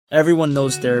Everyone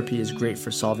knows therapy is great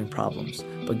for solving problems,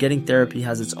 but getting therapy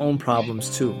has its own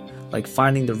problems too, like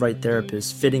finding the right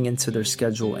therapist, fitting into their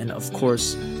schedule, and of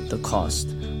course, the cost.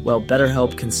 Well,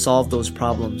 BetterHelp can solve those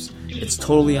problems. It's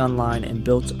totally online and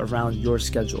built around your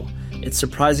schedule. It's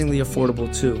surprisingly affordable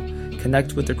too.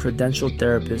 Connect with a credentialed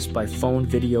therapist by phone,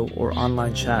 video, or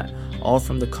online chat, all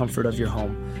from the comfort of your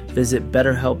home. Visit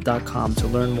BetterHelp.com to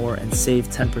learn more and save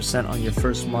 10% on your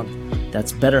first month.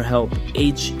 That's BetterHelp,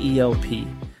 H-E-L-P.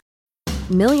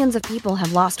 Millions of people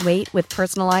have lost weight with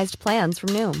personalized plans from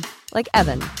Noom. Like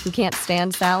Evan, who can't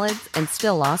stand salads and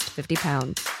still lost 50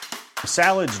 pounds.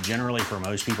 Salads generally for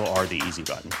most people are the easy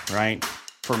button, right?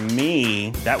 For me,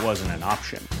 that wasn't an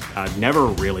option. I never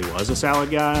really was a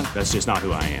salad guy. That's just not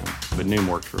who I am. But Noom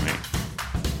worked for me.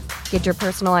 Get your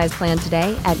personalized plan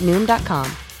today at Noom.com.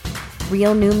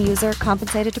 Real Noom user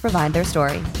compensated to provide their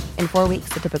story. In 4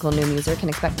 weeks, the typical Noom user can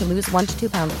expect to lose 1 to 2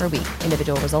 pounds per week.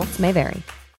 Individual results may vary.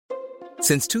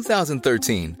 Since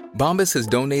 2013, Bombas has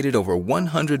donated over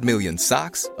 100 million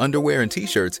socks, underwear, and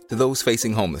T-shirts to those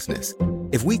facing homelessness.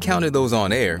 If we counted those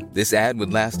on air, this ad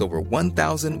would last over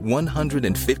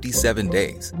 1,157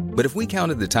 days. But if we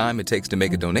counted the time it takes to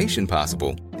make a donation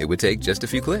possible, it would take just a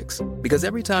few clicks. Because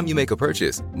every time you make a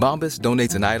purchase, Bombas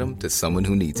donates an item to someone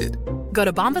who needs it. Go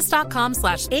to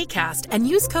bombas.com/ACAST and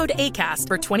use code ACAST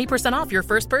for 20% off your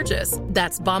first purchase.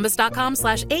 That's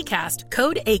bombas.com/ACAST,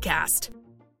 code ACAST.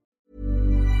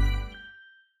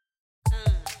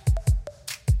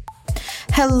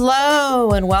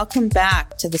 Hello and welcome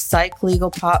back to the Psych Legal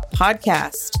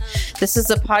Podcast. This is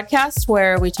a podcast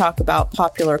where we talk about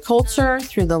popular culture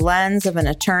through the lens of an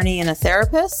attorney and a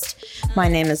therapist. My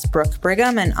name is Brooke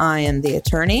Brigham and I am the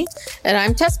attorney. And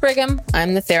I'm Tess Brigham.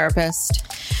 I'm the therapist.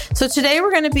 So today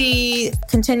we're going to be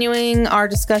continuing our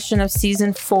discussion of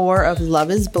season 4 of Love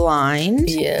is Blind.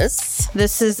 Yes.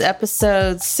 This is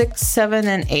episodes 6, 7,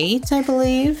 and 8, I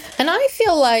believe. And I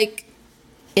feel like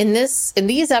in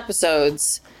these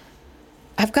episodes,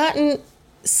 I've gotten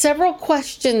several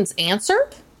questions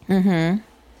answered. Mm-hmm.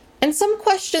 And some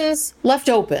questions left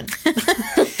open.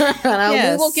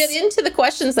 Yes. We will get into the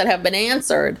questions that have been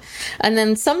answered. And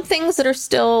then some things that are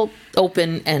still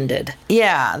open-ended.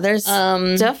 Yeah, there's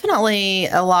definitely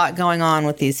a lot going on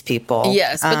with these people.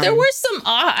 Yes, but there were some,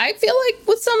 I feel like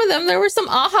with some of them, there were some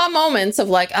aha moments of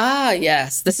like,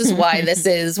 yes, this is why this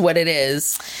is what it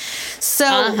is.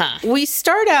 So we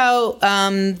start out,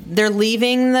 they're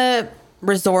leaving the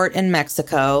resort in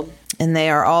Mexico. And they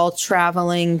are all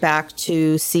traveling back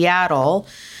to Seattle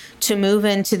to move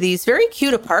into these very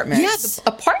cute apartments.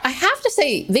 Yeah, I have to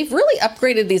say, they've really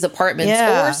upgraded these apartments.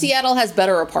 Yeah. Or Seattle has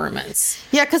better apartments.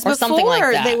 Yeah, because before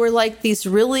like they were like these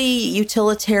really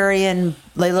utilitarian,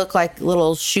 they look like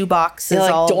little shoe boxes,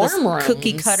 like all dorm rooms.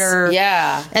 Cookie cutter.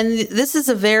 Yeah. And this is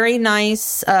a very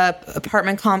nice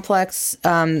apartment complex.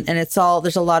 And it's all,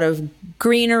 there's a lot of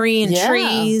greenery and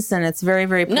trees, and it's very,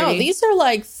 very pretty. No, these are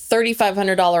like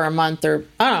 $3,500 a month, or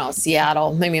I don't know,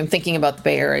 Seattle. Maybe I'm thinking about the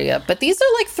Bay Area, but these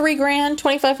are like $3,000,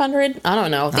 $2,500. I don't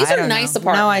know. These are nice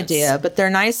apartments. No idea, but they're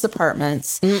nice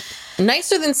apartments.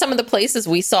 Nicer than some of the places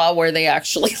we saw where they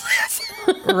actually live.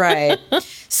 Right.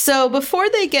 So before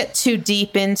they get too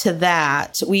deep into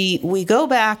that, we go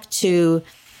back to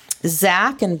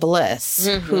Zach and Bliss,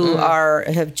 who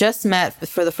have just met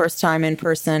for the first time in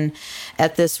person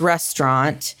at this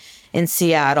restaurant in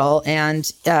Seattle.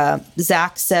 And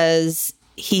Zach says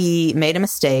he made a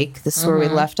mistake. This is where we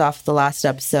left off the last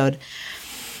episode.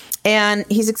 And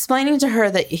he's explaining to her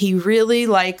that he really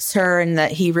likes her and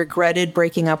that he regretted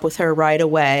breaking up with her right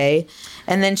away.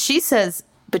 And then she says,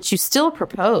 but you still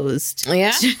proposed.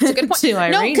 Yeah, it's a good point. To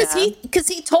Irina. No, because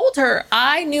he told her,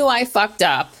 I knew I fucked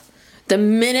up the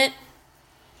minute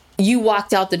you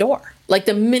walked out the door. Like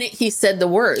the minute he said the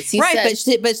words. He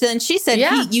said, but then she said,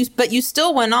 but you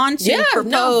still went on to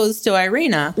propose to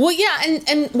Irina. Well, yeah,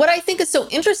 and what I think is so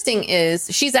interesting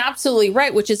is she's absolutely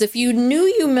right, which is if you knew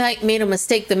you made a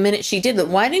mistake the minute she did it,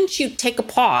 why didn't you take a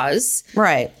pause?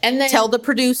 Right. And then tell the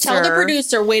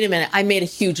producer, wait a minute, I made a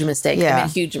huge mistake. Yeah. I made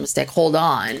a huge mistake. Hold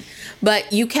on.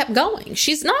 But you kept going.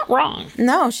 She's not wrong.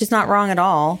 No, she's not wrong at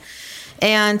all.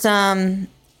 And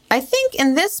I think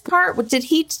in this part,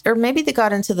 or maybe they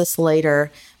got into this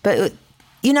later, but,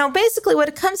 basically what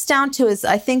it comes down to is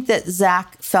I think that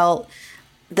Zach felt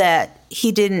that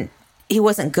he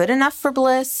wasn't good enough for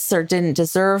Bliss or didn't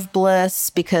deserve Bliss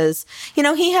because,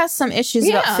 he has some issues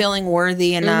about feeling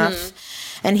worthy enough.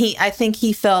 And I think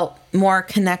he felt more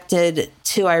connected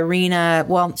to Irina.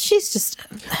 Well, she's just...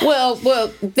 Well,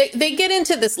 they get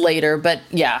into this later, but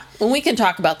yeah, we can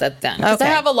talk about that then. Because I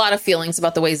have a lot of feelings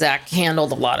about the way Zach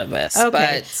handled a lot of this.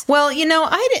 Okay. But, well, you know,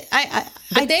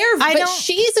 but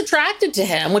she's attracted to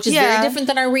him, which is very different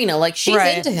than Irina. Like, she's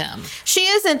into him. She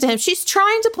is into him. She's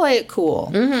trying to play it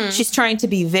cool. Mm-hmm. She's trying to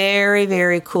be very,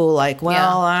 very cool. Like,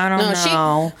 well, I don't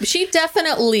know. She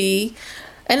definitely...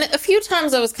 And a few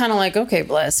times I was kind of like, okay,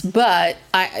 Bliss, but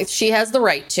she has the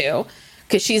right to,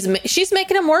 because she's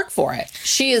making him work for it.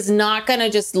 She is not going to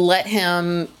just let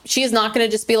him, she is not going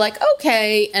to just be like,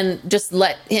 okay, and just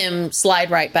let him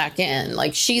slide right back in.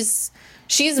 Like, she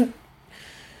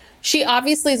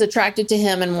obviously is attracted to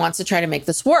him and wants to try to make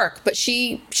this work, but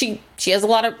she has a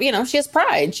lot of, she has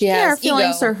pride. She has her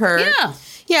feelings ego. are hurt.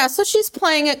 Yeah, so she's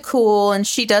playing it cool, and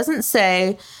she doesn't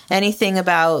say anything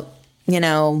about,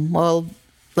 well,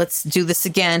 let's do this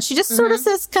again. She just sort of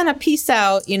says kind of peace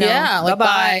out, like,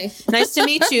 bye-bye. Nice to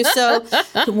meet you. So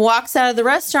walks out of the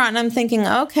restaurant, and I'm thinking,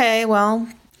 okay, well,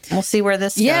 we'll see where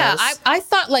this goes. Yeah, I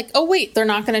thought like, oh, wait, they're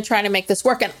not going to try to make this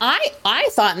work. And I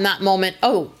thought in that moment,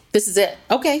 oh, this is it.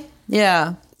 Okay.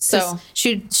 Yeah. So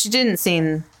she didn't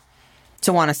seem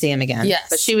to want to see him again. Yes.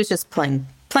 But she was just playing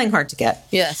hard to get.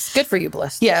 Yes. Good for you,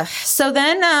 Bliss. Yeah. So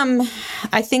then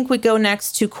I think we go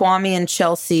next to Kwame and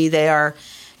Chelsea. They are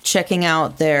checking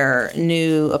out their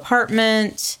new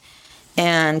apartment,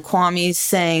 and Kwame's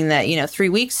saying that 3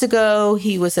 weeks ago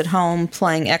he was at home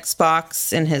playing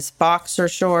Xbox in his boxer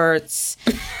shorts,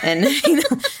 and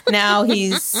now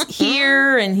he's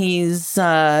here and he's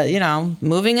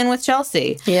moving in with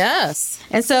Chelsea. Yes.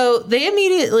 And so they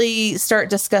immediately start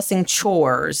discussing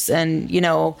chores and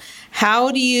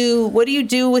what do you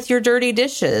do with your dirty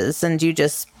dishes, and do you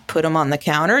just put them on the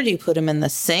counter? Do you put them in the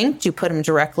sink? Do you put them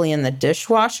directly in the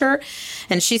dishwasher?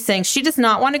 And she's saying she does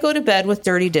not want to go to bed with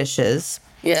dirty dishes.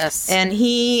 Yes. And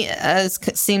he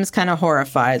seems kind of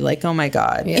horrified, like, oh my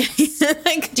God. Yes.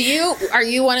 Like, do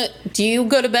you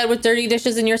go to bed with dirty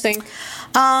dishes in your sink?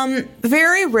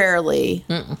 Very rarely.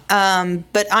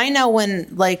 But I know when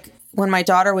my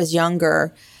daughter was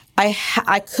younger,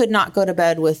 I could not go to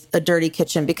bed with a dirty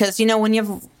kitchen because, when you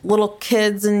have little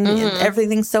kids and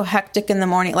everything's so hectic in the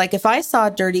morning, like if I saw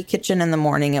a dirty kitchen in the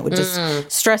morning, it would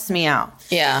just stress me out.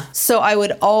 Yeah. So I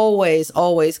would always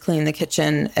clean the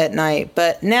kitchen at night.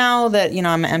 But now that,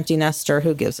 I'm an empty nester,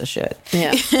 who gives a shit?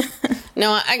 Yeah.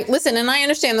 No, listen, and I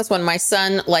understand this one. My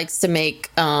son likes to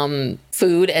make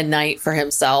food at night for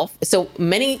himself. So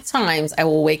many times I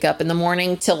will wake up in the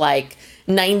morning to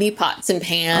 90 pots and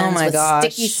pans with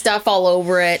sticky stuff all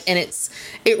over it. And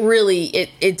it really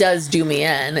does do me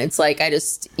in. It's like, I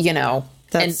just,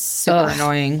 that's super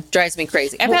annoying. Drives me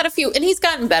crazy. I've had a few, and he's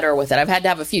gotten better with it. I've had to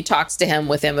have a few talks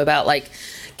with him about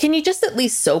can you just at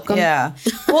least soak them? Yeah.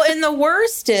 Well, and the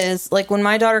worst is when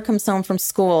my daughter comes home from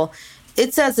school,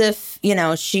 it's as if,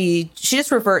 she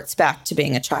just reverts back to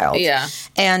being a child. Yeah.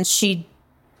 And she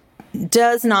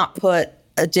does not put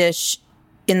a dish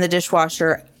in the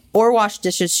dishwasher or wash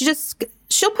dishes.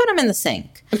 She'll put them in the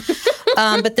sink.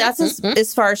 But that's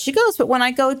as far as she goes. But when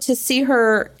I go to see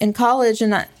her in college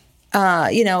and,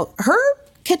 her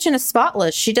kitchen is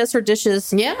spotless. She does her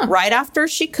dishes right after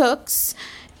she cooks.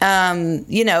 So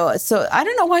I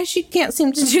don't know why she can't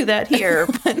seem to do that here,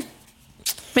 but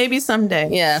maybe someday.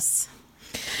 Yes.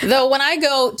 Though when I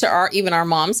go to our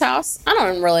mom's house, I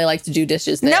don't really like to do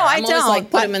dishes there. No, I don't. Always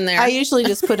put them in there. I usually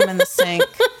just put them in the sink.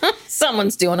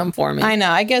 Someone's doing them for me. I know.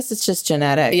 I guess it's just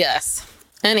genetic. Yes.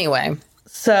 Anyway,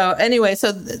 so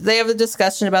they have a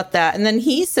discussion about that. And then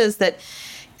he says that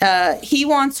he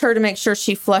wants her to make sure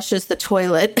she flushes the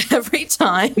toilet every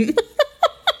time.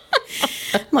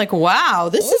 I'm like, wow,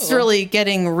 this is really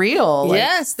getting real.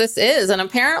 Yes, this is. And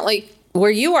apparently where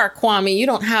you are, Kwame, you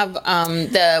don't have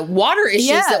the water issues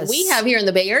that we have here in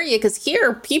the Bay Area, because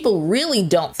here people really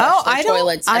don't flush their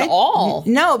toilets at all.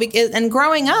 No, and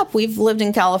growing up, we've lived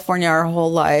in California our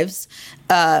whole lives.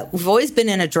 We've always been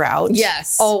in a drought.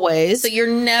 Yes. Always. So you're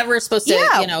never supposed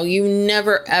to, you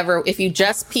never ever, if you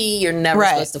just pee, you're never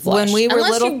supposed to flush. When we were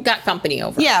unless you got company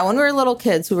over. Yeah, when we were little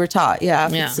kids, we were taught,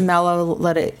 if it's mellow,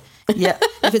 let it... Yeah,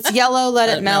 if it's yellow, let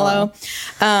it mellow.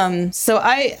 So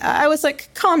I was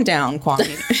like, calm down,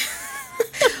 Kwame.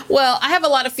 Well, I have a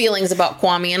lot of feelings about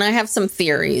Kwame, and I have some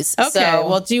theories. Okay, so,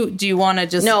 well, do you want to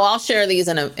just... No, I'll share these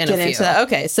in a few. Into that.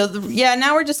 Okay, so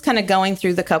now we're just kind of going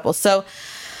through the couple. So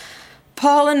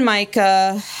Paul and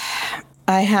Micah,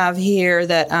 I have here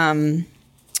that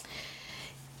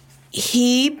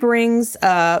he brings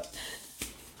up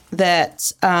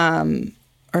that...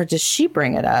 or does she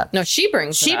bring it up? No, she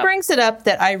brings it up. She brings it up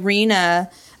that Irina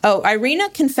Irina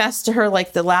confessed to her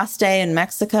like the last day in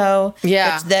Mexico.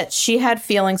 Yeah. That she had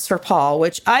feelings for Paul,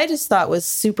 which I just thought was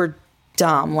super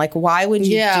dumb. Like, why would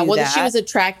you do that? Well, she was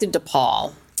attracted to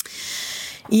Paul.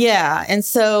 Yeah. And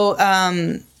so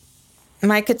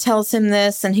Micah tells him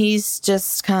this, and he's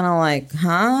just kind of like,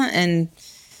 huh? And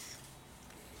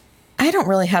I don't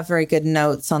really have very good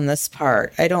notes on this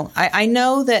part. I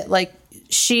know that, like,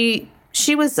 she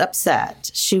was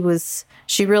upset. She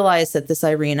realized that this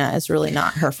Irina is really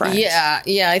not her friend.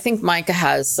 Yeah. I think Micah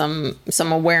has some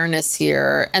awareness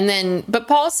here. And then, but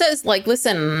Paul says, like,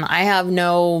 listen, I have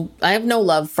no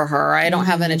love for her. I don't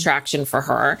have an attraction for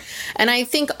her. And I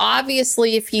think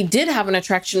obviously if he did have an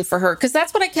attraction for her, because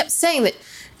that's what I kept saying, that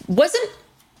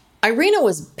Irina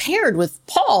was paired with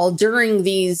Paul during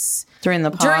the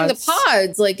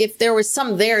pods. Like, if there was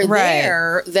some there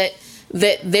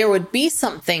that there would be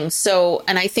something. So,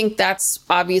 and I think that's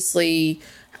obviously,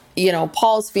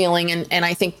 Paul's feeling. And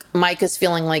I think Micah's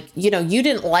feeling like, you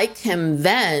didn't like him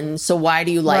then. So why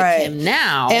do you like him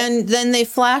now? And then they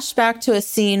flash back to a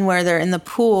scene where they're in the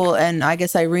pool, and I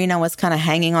guess Irina was kind of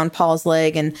hanging on Paul's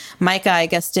leg, and Micah, I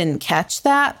guess, didn't catch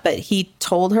that, but he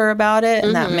told her about it,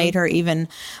 and that made her even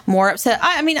more upset.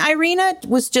 I mean, Irina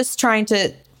was just trying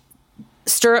to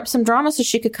stir up some drama so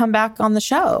she could come back on the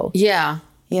show. Yeah.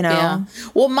 Yeah.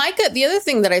 Well, Micah, the other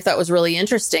thing that I thought was really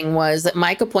interesting was that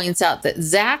Micah points out that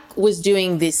Zach was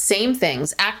doing the same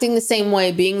things, acting the same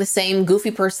way, being the same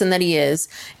goofy person that he is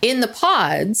in the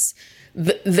pods,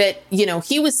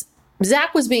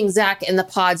 Zach was being Zach in the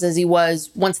pods as he was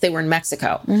once they were in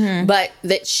Mexico, but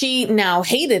that she now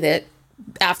hated it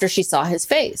after she saw his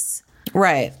face.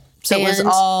 Right. So it was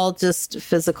all just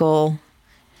physical.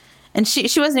 And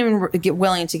she wasn't even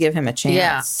willing to give him a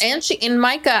chance. Yeah. And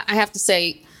Micah, I have to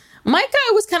say,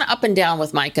 I was kind of up and down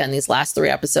with Micah in these last 3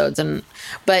 episodes.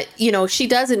 But she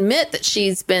does admit that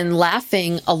she's been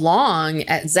laughing along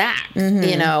at Zach,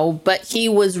 but he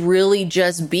was really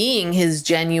just being his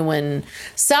genuine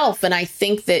self. And I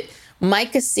think that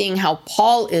Micah seeing how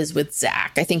Paul is with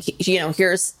Zach, I think,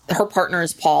 here's her partner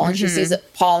is Paul, and she sees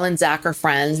that Paul and Zach are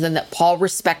friends, and that Paul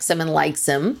respects him and likes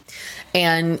him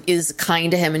and is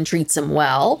kind to him and treats him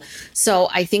well. So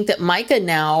I think that Micah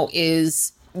now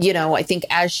is, I think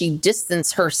as she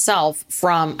distanced herself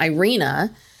from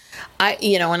Irina,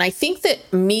 and I think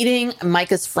that meeting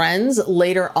Micah's friends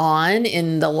later on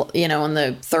in the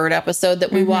 3rd episode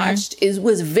that we watched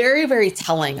was very, very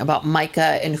telling about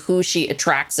Micah and who she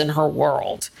attracts in her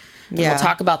world. Yeah. We'll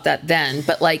talk about that then.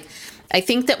 But I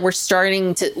think that we're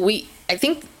starting to, I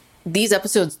think these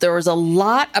episodes, there was a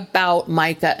lot about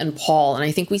Micah and Paul, and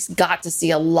I think we got to see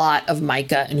a lot of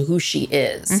Micah and who she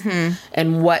is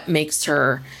and what makes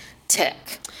her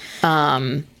tick.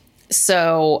 So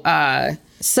the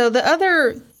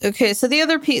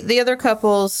other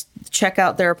couples check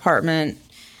out their apartment.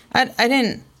 I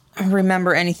didn't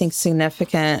remember anything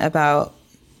significant about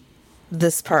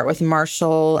this part with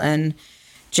Marshall and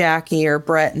Jackie or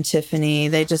Brett and Tiffany.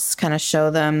 They just kind of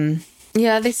show them.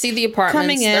 Yeah, they see the apartments.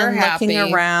 Coming in, looking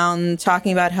around,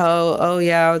 talking about how,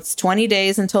 it's 20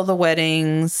 days until the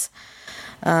weddings.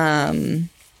 And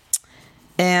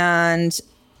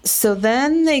so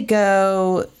then they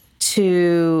go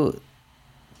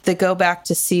back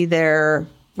to see their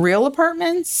real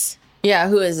apartments. Yeah,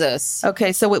 who is this?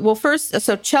 Okay, so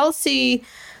Kwame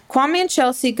and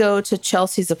Chelsea go to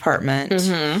Chelsea's apartment.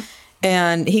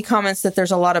 And he comments that there's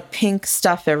a lot of pink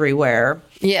stuff everywhere.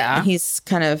 Yeah. And he's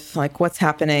kind of like, what's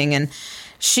happening? And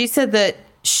she said that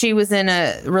she was in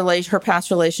her past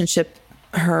relationship.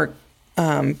 Her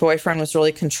boyfriend was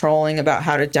really controlling about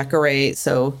how to decorate.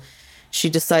 So she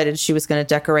decided she was going to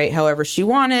decorate however she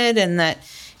wanted, and that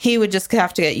he would just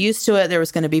have to get used to it. There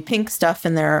was going to be pink stuff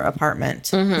in their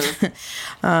apartment. Yeah.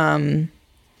 I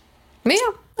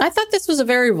thought this was a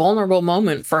very vulnerable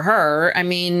moment for her. I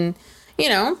mean,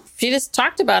 she just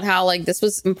talked about how this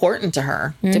was important to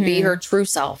her to be her true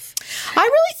self. I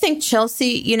really think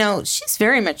Chelsea, she's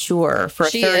very mature for a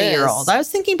 30-year-old. I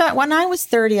was thinking about when I was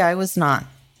 30, I was not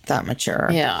that mature.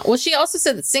 Yeah. Well, she also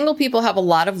said that single people have a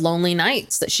lot of lonely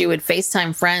nights, that she would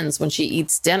FaceTime friends when she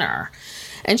eats dinner.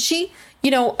 And she,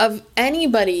 of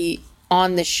anybody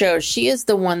on the show, she is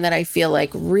the one that I feel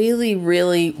like really,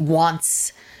 really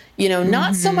wants,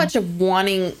 not so much of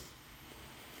wanting,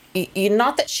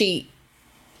 not that she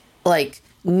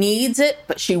needs it,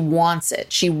 but she wants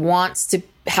it. She wants to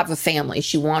have a family.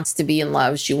 She wants to be in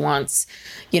love. She wants,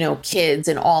 kids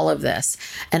and all of this.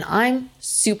 And I'm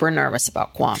super nervous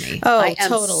about Kwame. Oh, I am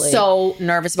totally. so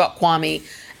nervous about Kwame.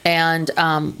 And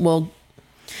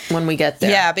when we get there.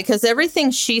 Yeah, because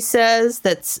everything she says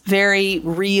that's very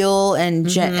real and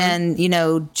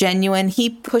and genuine, he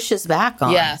pushes back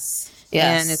on. Yes.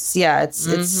 And it's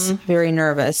very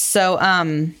nervous. So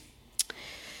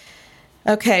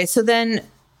okay, so then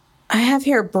I have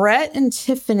here Brett and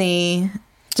Tiffany.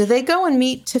 Do they go and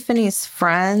meet Tiffany's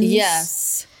friends?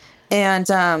 Yes. And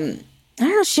I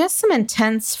don't know, she has some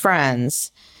intense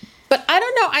friends. But I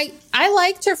don't know. I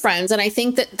liked her friends, and I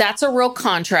think that that's a real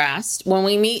contrast when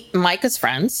we meet Micah's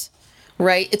friends,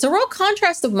 right? It's a real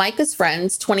contrast of Micah's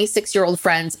friends, 26-year-old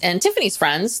friends, and Tiffany's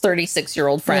friends,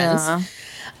 36-year-old friends.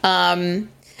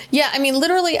 Yeah, I mean,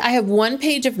 literally, I have 1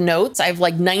 page of notes. I have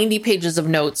like 90 pages of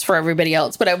notes for everybody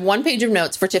else, but I have 1 page of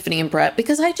notes for Tiffany and Brett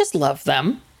because I just love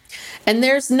them. And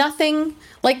there's nothing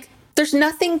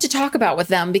to talk about with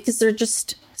them because they're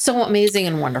just so amazing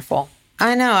and wonderful.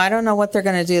 I know. I don't know what they're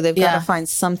going to do. They've got to find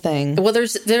something. Well,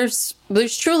 there's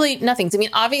truly nothing. I mean,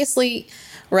 obviously,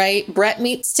 right? Brett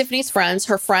meets Tiffany's friends.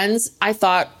 Her friends, I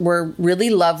thought, were really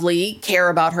lovely, care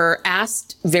about her,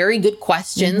 asked very good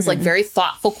questions, like very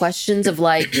thoughtful questions of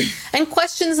like, and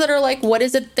questions that are like, what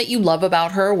is it that you love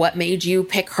about her? What made you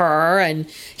pick her? And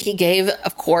he gave,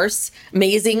 of course,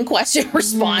 amazing question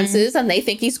responses, and they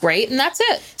think he's great, and that's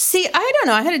it. See, I don't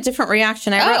know. I had a different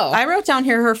reaction. I wrote down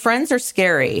here, her friends are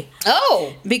scary.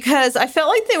 Oh. Because I felt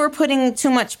like they were putting too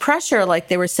much pressure. Like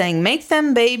they were saying, make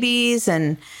them babies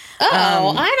and...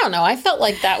 I don't know. I felt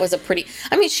like that was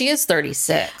I mean, she is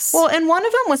 36. Well, and one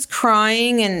of them was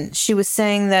crying, and she was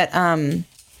saying that,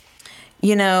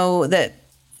 that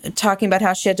talking about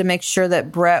how she had to make sure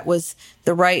that Brett was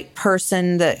the right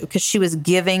person because she was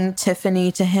giving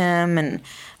Tiffany to him. And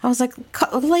I was like,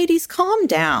 ladies, calm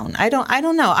down. I don't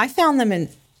know. I found them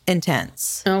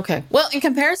intense. Okay. Well, in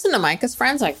comparison to Micah's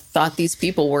friends, I thought these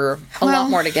people were a lot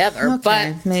more together. Okay,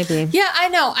 but maybe. Yeah, I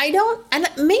know. I don't. And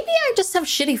maybe I just have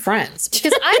shitty friends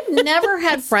because I've never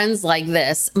had friends like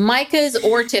this, Micah's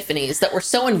or Tiffany's, that were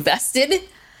so invested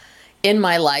in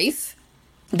my life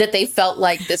that they felt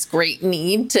like this great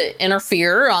need to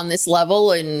interfere on this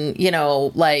level and, and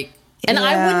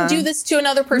I wouldn't do this to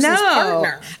another person's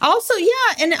partner. Also,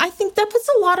 and I think that puts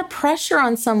a lot of pressure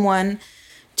on someone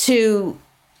to...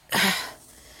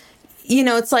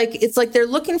 it's like they're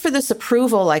looking for this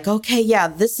approval, like, okay, yeah,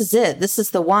 this is it. This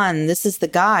is the one. This is the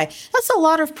guy. That's a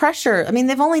lot of pressure. I mean,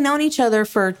 they've only known each other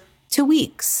for 2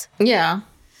 weeks. Yeah.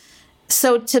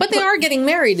 But they are getting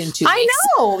married in 2 weeks. I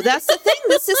know. That's the thing.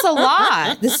 This is a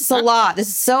lot. This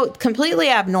is so completely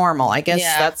abnormal. I guess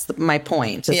that's my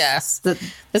point. Yes.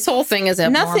 This whole thing is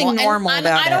abnormal. Nothing normal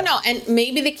about it. I don't know. And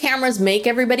maybe the cameras make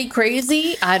everybody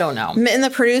crazy. I don't know. And the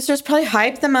producers probably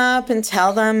hype them up and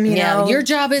tell them, you know. Your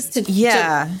job is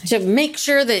to make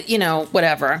sure that,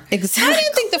 whatever. Exactly. I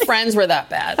didn't think the friends were that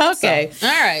bad. Okay. So,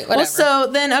 all right. Whatever. Well, so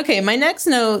then, my next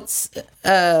notes...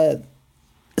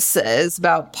 says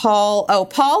about Paul. Oh,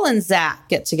 Paul and Zach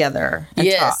get together and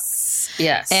talk.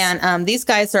 Yes. And these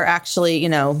guys are actually,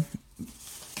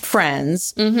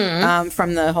 friends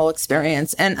from the whole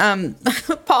experience. And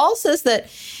Paul says that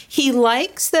he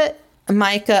likes that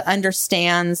Micah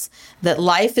understands that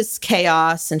life is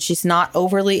chaos and she's not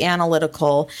overly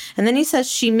analytical. And then he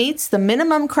says she meets the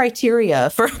minimum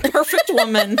criteria for a perfect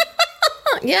woman.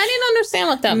 Yeah, I didn't understand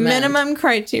what that meant. Minimum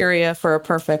criteria for a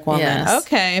perfect woman. Yes.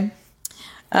 Okay.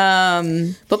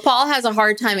 But Paul has a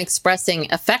hard time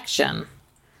expressing affection.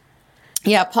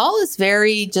 Yeah, Paul is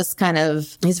very just kind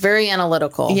of... He's very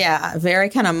analytical. Yeah, very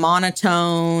kind of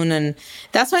monotone. And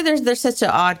that's why they're such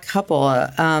an odd couple.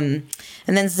 And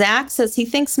then Zach says he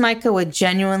thinks Micah would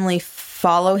genuinely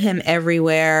follow him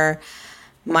everywhere.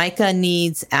 Micah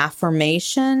needs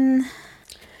affirmation.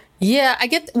 Yeah, I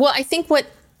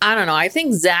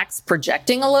think Zach's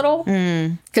projecting a little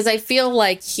because I feel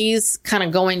like he's kind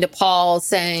of going to Paul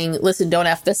saying, listen, don't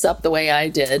F this up the way I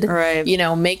did. Right.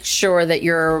 Make sure that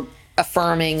you're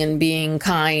affirming and being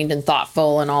kind and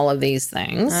thoughtful and all of these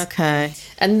things. Okay.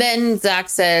 And then Zach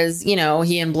says,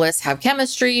 he and Bliss have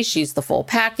chemistry. She's the full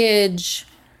package.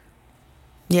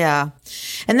 Yeah.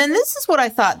 And then this is what I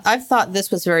thought. I thought this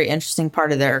was a very interesting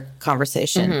part of their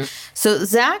conversation. So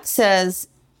Zach says...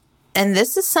 And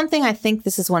this is something I think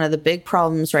this is one of the big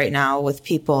problems right now with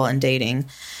people and dating,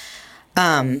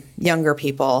 younger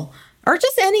people, or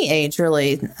just any age,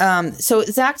 really. So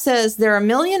Zach says there are a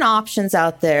million options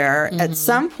out there. At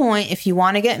some point, if you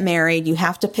want to get married, you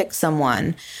have to pick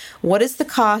someone. What is the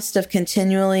cost of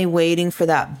continually waiting for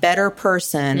that better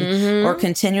person or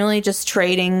continually just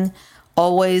trading,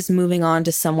 always moving on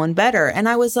to someone better? And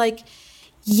I was like,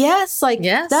 yes,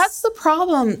 that's the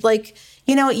problem. Like,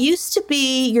 it used to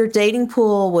be your dating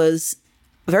pool was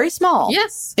very small.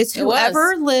 Yes. It's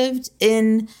whoever lived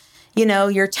in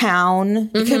your town.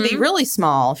 It could be really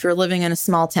small if you're living in a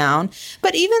small town.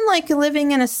 But even like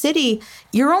living in a city,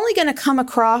 you're only going to come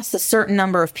across a certain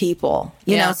number of people.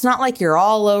 You know, it's not like you're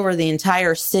all over the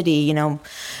entire city,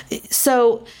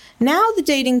 So now the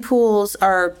dating pools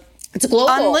are global.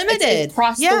 Unlimited. It's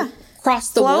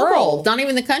across the world, not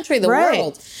even the country, the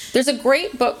world. There's a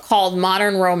great book called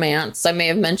Modern Romance. I may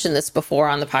have mentioned this before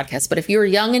on the podcast, but if you're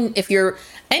young and if you're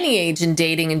any age in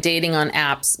dating and dating on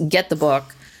apps, get the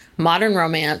book Modern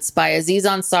Romance by Aziz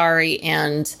Ansari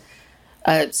and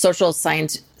a social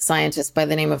scientist by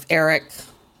the name of Eric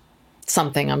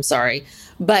something. I'm sorry.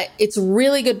 But it's a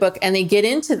really good book. And they get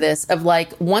into this of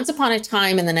like once upon a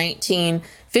time in the 1950s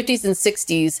and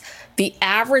 60s, the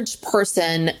average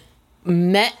person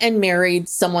met and married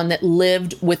someone that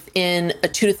lived within a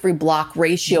 2 to 3 block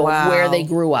ratio of where they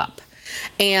grew up.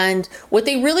 And what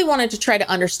they really wanted to try to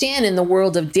understand in the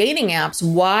world of dating apps,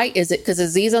 why is it? Because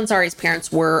Aziz Ansari's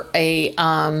parents were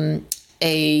why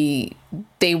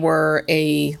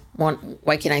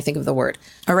can't I think of the word?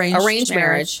 Arranged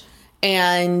marriage.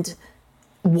 And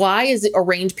why is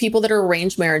it people that are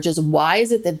arranged marriages? Why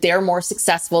is it that they're more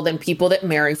successful than people that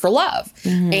marry for love?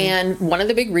 And one of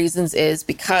the big reasons is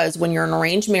because when you're in an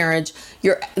arranged marriage,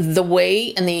 the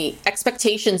way and the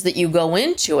expectations that you go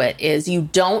into it is you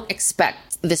don't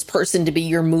expect this person to be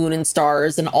your moon and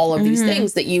stars and all of these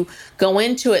things, that you go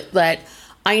into it that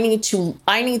I need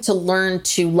to learn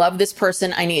to love this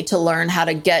person. I need to learn how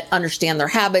to understand their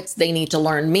habits. They need to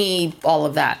learn me, all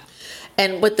of that.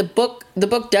 And what the book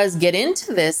does get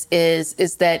into this is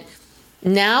that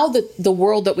now the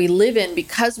world that we live in,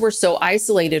 because we're so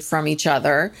isolated from each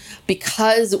other,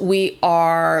 because we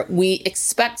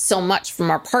expect so much from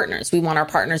our partners. We want our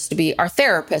partners to be our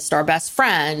therapist, our best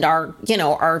friend, our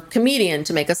comedian,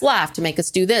 to make us laugh, to make us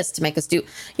do this, to make us do,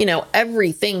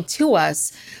 everything to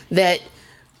us, that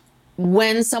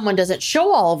when someone doesn't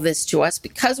show all of this to us,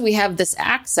 because we have this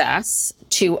access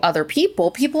to other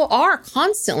people are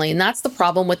constantly, and that's the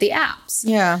problem with the apps.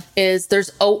 Yeah.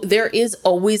 There is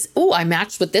always, I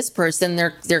matched with this person.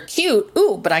 They're cute.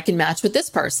 But I can match with this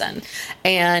person.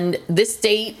 And this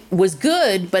date was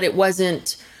good, but it was a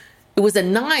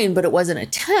 9, but it wasn't a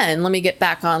 10. Let me get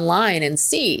back online and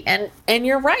see. And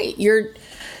you're right.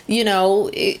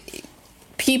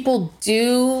 People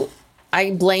do,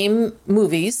 I blame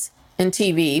movies and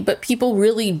TV, but people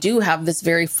really do have this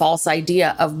very false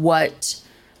idea of what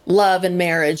love and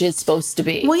marriage is supposed to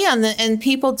be. Well, yeah, and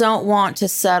people don't want to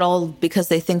settle because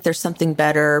they think there's something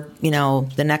better.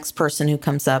 The next person who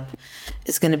comes up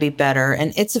is going to be better,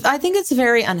 and I think it's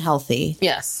very unhealthy.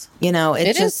 Yes,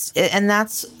 it is, and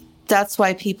that's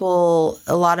why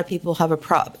a lot of people have a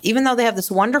problem, even though they have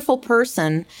this wonderful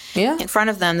person in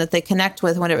front of them that they connect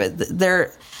with.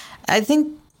 Whatever I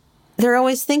think. They're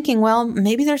always thinking, well,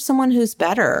 maybe there's someone who's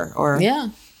better,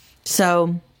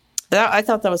 So I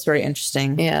thought that was very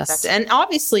interesting. Yes. And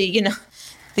obviously,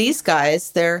 these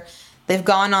guys, they've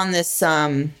gone on this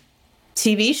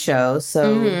TV show.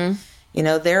 So,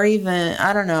 they're even,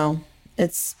 I don't know,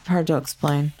 it's hard to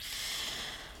explain.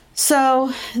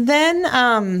 So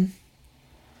then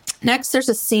next there's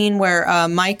a scene where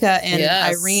Micah and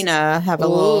Irina have a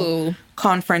little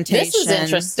confrontation. This is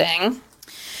interesting.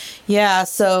 Yeah,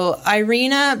 so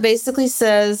Irina basically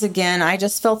says, again, I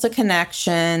just felt a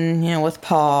connection, with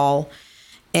Paul.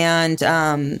 And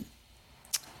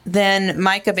then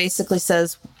Micah basically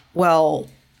says, well,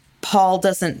 Paul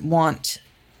doesn't want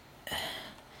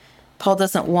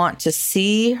to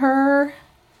see her.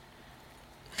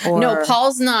 No,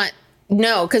 Paul's not.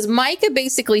 No, because Micah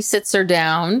basically sits her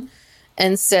down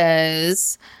and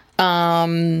says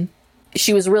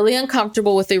she was really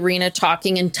uncomfortable with Irina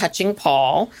talking and touching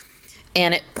Paul.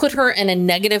 And it put her in a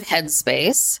negative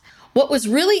headspace. What was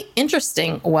really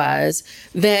interesting was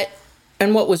that,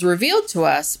 and what was revealed to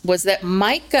us was that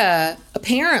Micah,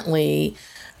 apparently,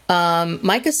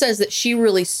 Micah says that she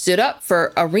really stood up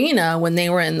for Irina when they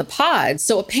were in the pod.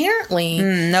 So apparently,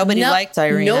 nobody liked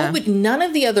Irina. None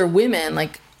of the other women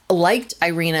liked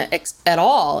Irina at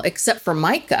all, except for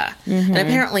Micah. And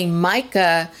apparently,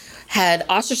 Micah had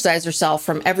ostracized herself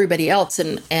from everybody else.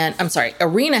 And I'm sorry,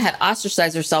 Irina had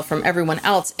ostracized herself from everyone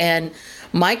else. And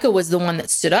Micah was the one that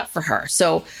stood up for her.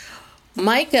 So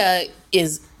Micah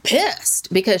is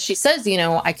pissed because she says,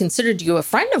 I considered you a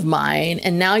friend of mine,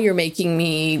 and now you're making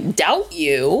me doubt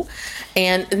you.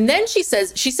 And then she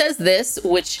says this,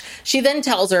 which she then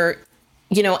tells her,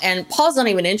 and Paul's not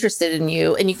even interested in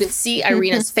you. And you can see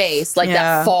Irina's face,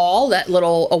 that fall, that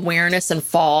little awareness and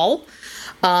fall.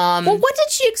 Well, what did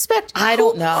she expect? I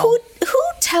don't know. Who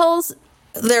tells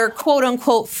their quote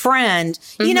unquote friend,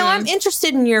 I'm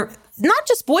interested in not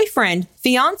just boyfriend,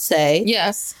 fiance.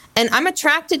 Yes. And I'm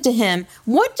attracted to him.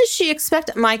 What does she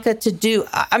expect Micah to do?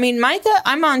 I mean, Micah,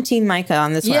 I'm on Team Micah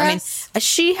on this one. I mean,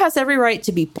 she has every right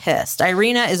to be pissed.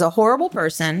 Irina is a horrible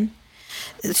person.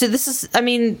 So this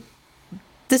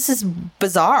is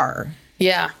bizarre.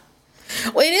 Yeah.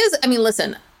 Well, it is. I mean,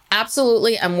 listen,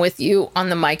 absolutely, I'm with you on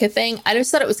the Micah thing. I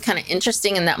just thought it was kind of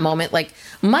interesting in that moment. Like,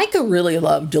 Micah really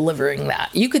loved delivering that.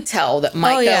 You could tell that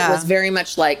Micah was very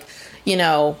much like,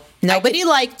 nobody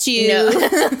liked you. No.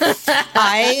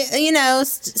 I,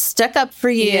 stuck up for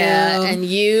you. Yeah, and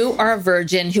you are a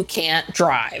virgin who can't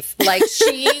drive. Like,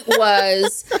 she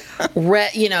was,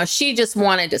 she just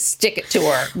wanted to stick it to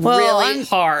her really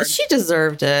hard. She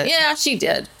deserved it. Yeah, she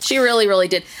did. She really, really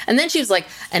did. And then she was like,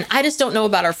 and I just don't know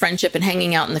about our friendship and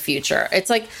hanging out in the future. It's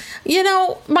like,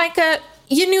 Micah,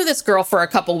 you knew this girl for a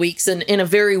couple weeks in a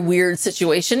very weird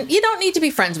situation. You don't need to be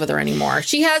friends with her anymore.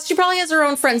 She probably has her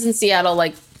own friends in Seattle.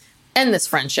 Like, end this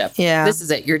friendship. Yeah. This is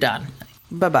it. You're done.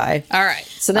 Bye-bye. All right.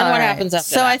 So then what happens after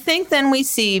that? So I think then we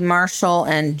see Marshall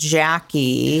and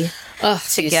Jackie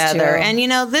together. And,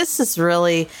 this is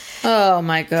really... Oh,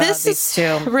 my God. This is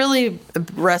really a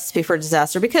recipe for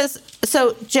disaster. Because,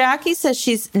 so Jackie says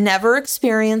she's never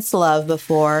experienced love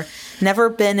before, never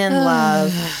been in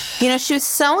love. She was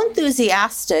so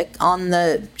enthusiastic on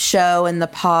the show and the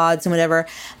pods and whatever.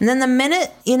 And then the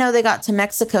minute, they got to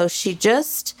Mexico, she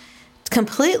just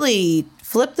completely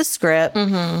flipped the script.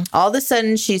 Mm-hmm. All of a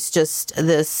sudden, she's just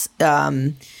this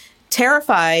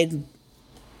terrified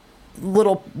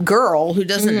little girl who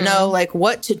doesn't know like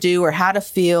what to do or how to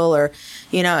feel or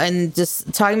and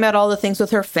just talking about all the things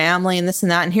with her family and this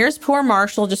and that. And here's poor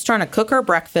Marshall just trying to cook her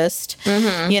breakfast.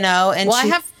 And I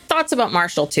have thoughts about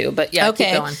Marshall too, but keep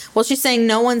going. Well, she's saying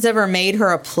no one's ever made her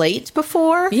a plate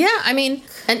before. Yeah, I mean,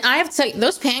 and I have to say,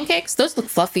 those pancakes, those look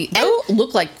fluffy. They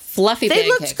look like fluffy pancakes. They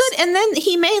looked good. And then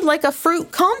he made like a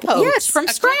fruit compote from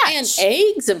scratch. And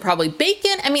eggs and probably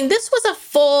bacon. I mean, this was a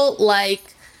full brunch.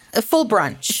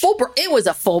 It was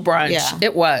a full brunch. Yeah.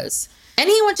 It was. And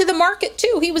he went to the market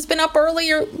too. He's been up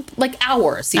earlier, like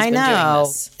hours. He's been doing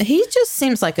this. He just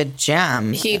seems like a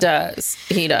gem. He does.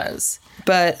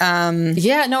 But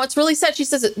it's really sad. She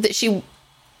says that she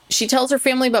tells her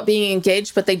family about being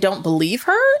engaged, but they don't believe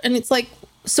her. And it's like,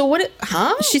 so what?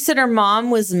 She said her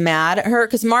mom was mad at her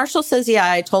because Marshall says,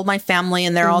 I told my family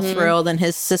and they're all thrilled. And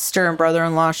his sister and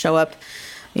brother-in-law show up,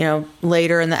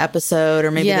 later in the episode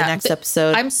or maybe the next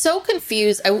episode. I'm so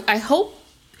confused. I hope,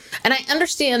 and I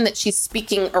understand that she's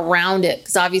speaking around it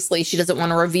because obviously she doesn't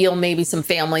want to reveal maybe some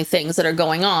family things that are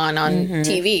going on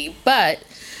TV, but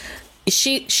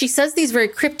she says these very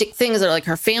cryptic things that are like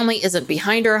her family isn't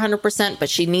behind her 100%, but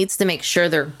she needs to make sure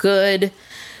they're good.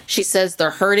 She says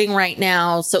they're hurting right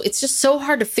now. So it's just so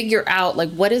hard to figure out like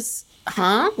what is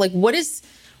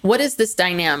this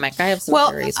dynamic? I have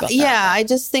some theories about that. Yeah, I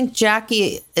just think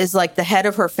Jackie is like the head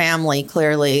of her family,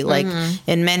 clearly, like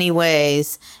in many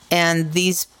ways. And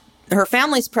her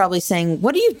family's probably saying,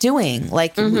 what are you doing?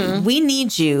 Like, we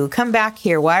need you. Come back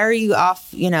here. Why are you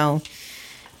off,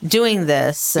 doing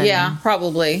this? And,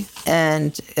 probably.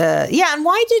 And, and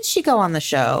why did she go on the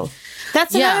show?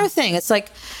 That's another thing. It's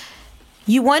like,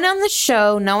 you went on the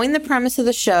show knowing the premise of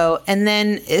the show, and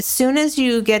then as soon as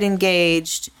you get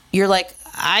engaged, you're like,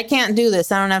 I can't do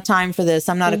this. I don't have time for this.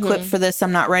 I'm not equipped for this.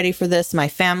 I'm not ready for this. My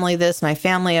family,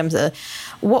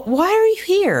 why are you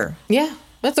here? Yeah,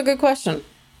 that's a good question.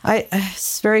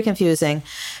 It's very confusing.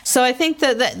 So I think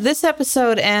that this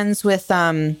episode ends with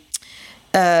Kwame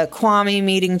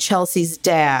meeting Chelsea's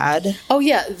dad. Oh,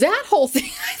 yeah. That whole thing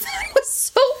I thought was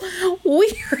so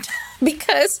weird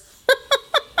because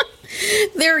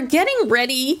they're getting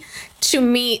ready to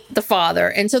meet the father.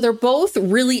 And so they're both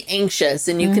really anxious,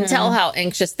 and you can tell how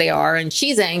anxious they are. And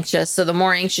she's anxious. So the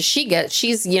more anxious she gets,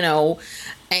 she's,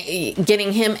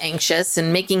 getting him anxious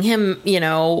and making him,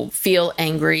 feel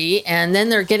angry. And then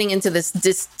they're getting into this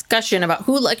discussion about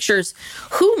who lectures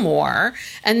who more.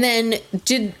 And then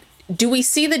do we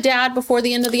see the dad before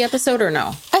the end of the episode or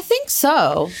no? I think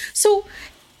so.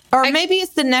 Maybe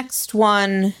it's the next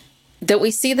one. That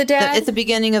we see the dad? At the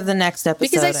beginning of the next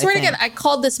episode. Because I swear to God, I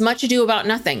called this Much Ado About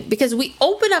Nothing. Because we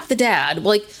open up the dad,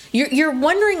 like, you're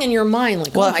wondering in your mind,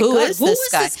 like, oh my God, who is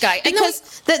this guy?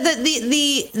 Because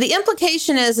the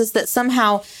implication is that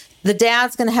somehow the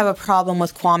dad's going to have a problem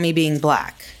with Kwame being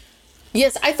black.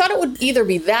 Yes, I thought it would either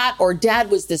be that or dad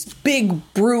was this big,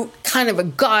 brute kind of a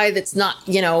guy that's not,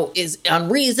 is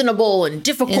unreasonable and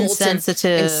difficult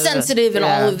insensitive and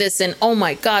all of this. And oh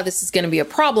my God, this is going to be a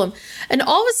problem. And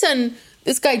all of a sudden,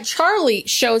 this guy Charlie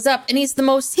shows up and he's the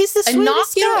sweetest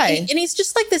guy. And he's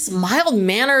just like this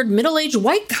mild-mannered, middle-aged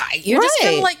white guy. You're just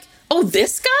kind of like, oh,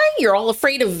 this guy? You're all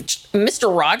afraid of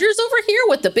Mr. Rogers over here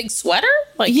with the big sweater?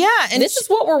 Like, Yeah, and this is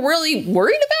what we're really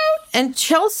worried about? And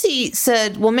Chelsea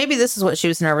said, well, maybe this is what she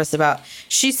was nervous about.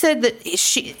 She said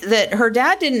that her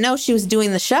dad didn't know she was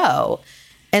doing the show.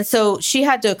 And so she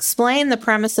had to explain the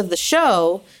premise of the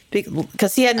show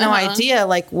because he had no idea,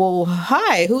 like, well,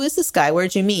 hi, who is this guy?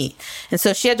 Where'd you meet? And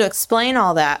so she had to explain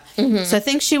all that. So I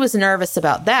think she was nervous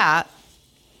about that.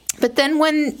 But then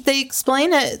when they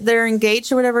explain it, they're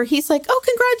engaged or whatever, he's like, oh,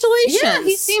 congratulations. Yeah,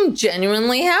 he seemed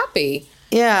genuinely happy.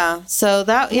 Yeah. So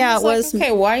that, it was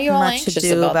okay, why are you all much anxious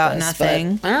ado about this?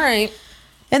 nothing. But, all right.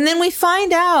 And then we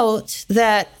find out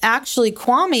that actually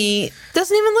Kwame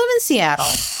doesn't even live in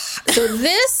Seattle. So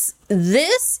this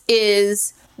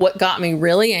is what got me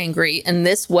really angry. And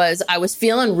I was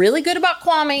feeling really good about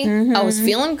Kwame. I was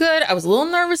feeling good. I was a little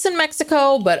nervous in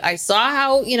Mexico, but I saw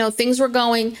how, things were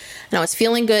going and I was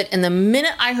feeling good. And the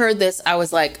minute I heard this, I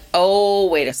was like, oh,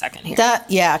 wait a second here.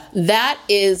 That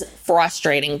is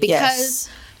frustrating because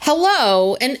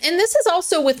hello. And this is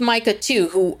also with Micah too,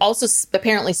 who also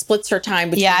apparently splits her time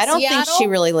between I don't Seattle think she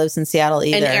really lives in Seattle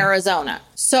either. and Arizona.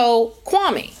 So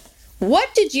Kwame,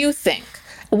 what did you think?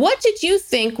 What did you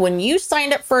think when you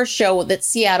signed up for a show that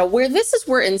Seattle,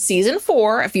 we're in season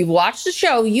 4. If you've watched the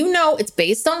show, it's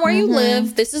based on where you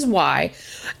live. This is why.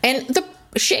 And the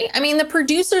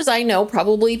producers I know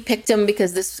probably picked him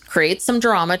because this creates some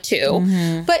drama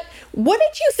too. But what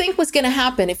did you think was going to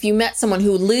happen if you met someone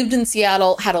who lived in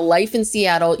Seattle, had a life in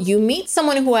Seattle? You meet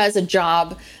someone who has a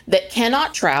job that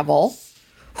cannot travel,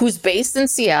 who's based in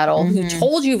Seattle, who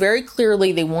told you very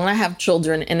clearly they want to have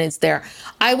children and it's there.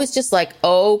 I was just like,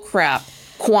 oh crap,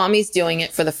 Kwame's doing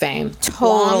it for the fame.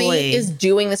 Totally. Kwame is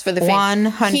doing this for the fame.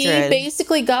 100. He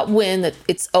basically got wind that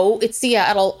it's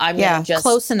Seattle. I'm going to just...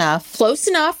 Close enough.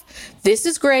 This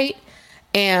is great.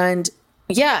 And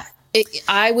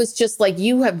I was just like,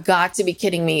 you have got to be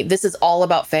kidding me. This is all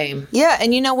about fame. Yeah.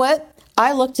 And you know what?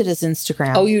 I looked at his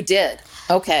Instagram. Oh, you did?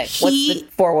 Okay. What's the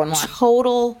 411?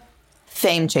 Total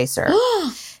fame chaser.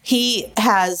 He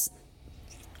has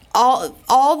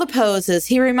all the poses.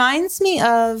 He reminds me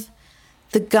of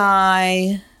the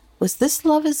guy, was this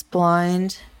Love is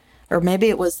Blind? Or maybe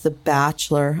it was The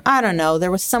Bachelor. I don't know.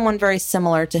 There was someone very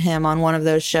similar to him on one of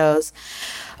those shows.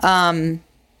 All the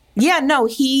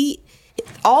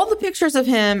pictures of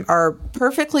him are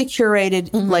perfectly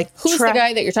curated. Like, who's the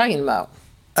guy that you're talking about?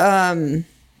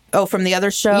 From the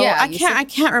other show? Yeah, I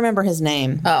can't remember his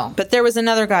name. Oh. But there was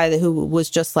another guy who was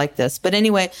just like this. But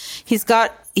anyway, he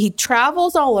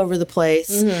travels all over the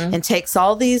place and takes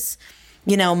all these,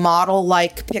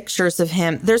 model-like pictures of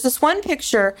him. There's this one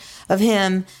picture of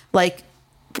him, like,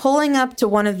 pulling up to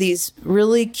one of these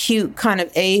really cute kind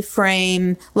of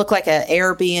A-frame, look like an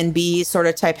Airbnb sort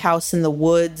of type house in the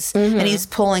woods. And he's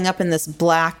pulling up in this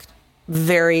black,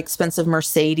 very expensive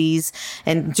Mercedes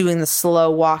and doing the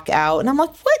slow walk out. And I'm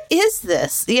like, what is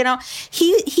this? He did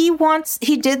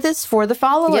this for the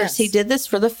followers. Yes. He did this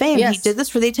for the fame. Yes. He did this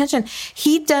for the attention.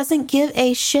 He doesn't give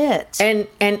a shit. And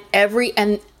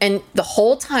the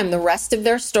whole time, the rest of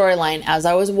their storyline, as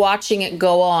I was watching it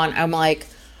go on, I'm like,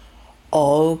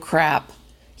 oh crap.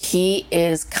 He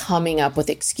is coming up with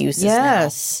excuses now.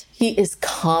 He is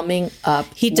coming up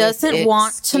He doesn't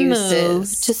want to move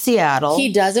to Seattle.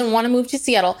 He doesn't want to move to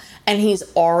Seattle, and he's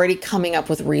already coming up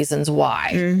with reasons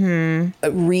why.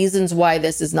 Reasons why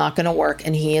this is not going to work,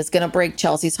 and he is going to break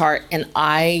Chelsea's heart. And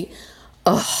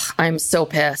I'm so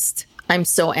pissed. I'm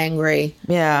so angry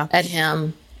at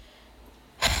him.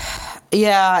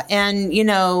 Yeah, and,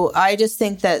 I just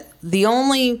think that the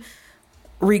only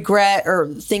regret or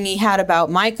thing he had about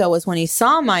Micah was when he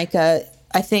saw Micah,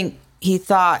 I think he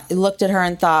looked at her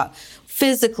and thought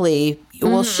physically,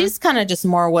 well, she's kind of just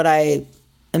more what I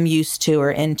am used to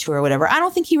or into or whatever. I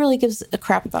don't think he really gives a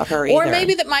crap about her either. Or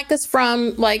maybe that Micah's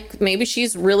from, maybe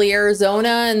she's really Arizona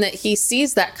and that he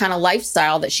sees that kind of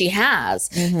lifestyle that she has.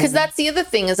 Because that's the other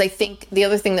thing I think the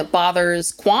other thing that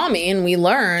bothers Kwame, and we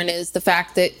learn, is the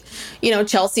fact that,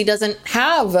 Chelsea doesn't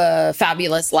have a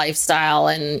fabulous lifestyle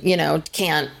and,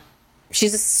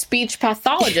 she's a speech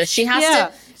pathologist. She has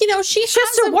to... she has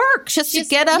to work. She has to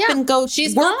get up and go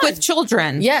work with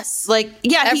children. Yes.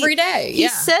 Every day. He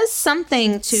says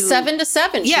something to... 7 to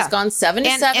 7. She's gone 7 to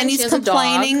 7. And he's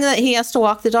complaining that he has to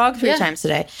walk the dog 3 times a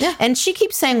day. Yeah. And she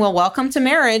keeps saying, well, welcome to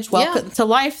marriage. Welcome to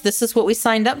life. This is what we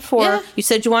signed up for. Yeah. You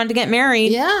said you wanted to get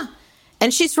married. Yeah.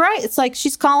 And she's right. It's like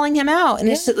she's calling him out. And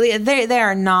they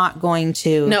are not going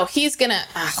to... No, he's going to...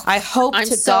 I hope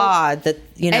God that,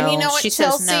 and you know what, she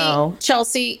Chelsea, says no.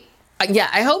 Chelsea...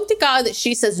 I hope to God that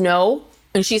she says no,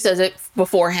 and she says it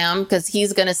before him, because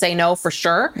he's going to say no for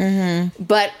sure.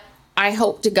 But I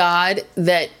hope to God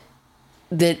that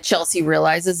that Chelsea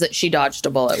realizes that she dodged a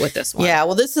bullet with this one. Yeah,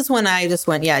 well, this is when I just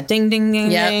went, ding, ding, ding,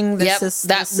 ding. Yep.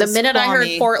 The minute I heard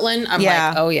Portland, I'm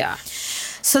like, oh, yeah.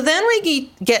 So then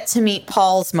we get to meet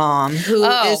Paul's mom, who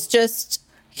is just...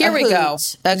 Here we go.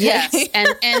 Okay. Yes.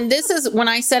 And this is when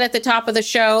I said at the top of the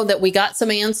show that we got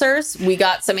some answers. We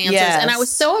got some answers. Yes. And I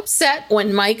was so upset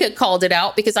when Micah called it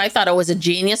out because I thought I was a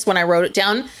genius when I wrote it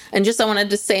down. And just I wanted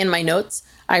to say in my notes,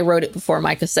 I wrote it before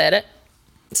Micah said it.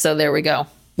 So there we go.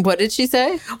 What did she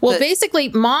say? Well, basically,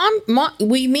 mom,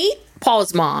 we meet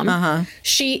Paul's mom. Uh-huh.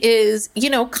 She is,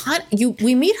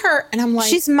 we meet her and I'm like...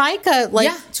 She's Micah,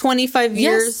 25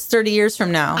 years, 30 years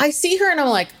from now. I see her and I'm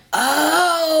like,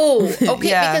 oh, okay.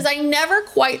 Yeah. Because I never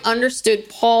quite understood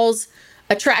Paul's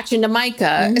attraction to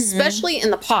Micah, especially in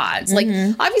the pods. Like,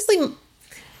 obviously,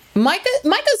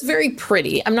 Micah's very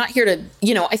pretty. I'm not here to,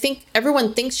 I think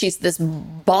everyone thinks she's this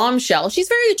bombshell. She's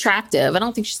very attractive. I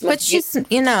don't think she's the most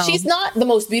she's not the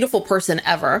most beautiful person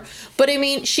ever. But I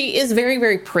mean, she is very,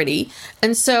 very pretty.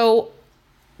 And so,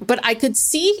 but I could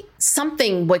see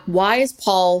something like, why is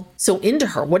Paul so into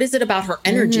her? What is it about her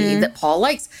energy that Paul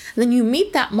likes? And then you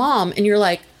meet that mom and you're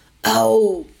like,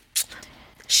 oh,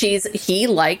 he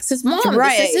likes his mom.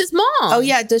 Right. This is his mom. Oh,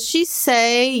 yeah. Does she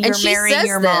say you're marrying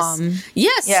your mom?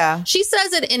 Yes. Yeah. She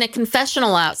says it in a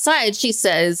confessional outside. She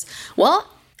says, well,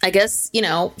 I guess,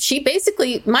 she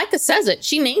basically, Micah says it.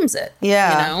 She names it.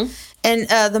 Yeah. And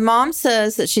the mom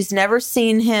says that she's never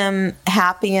seen him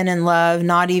happy and in love,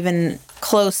 not even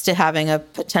close to having a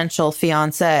potential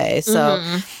fiance.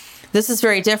 So this is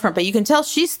very different, but you can tell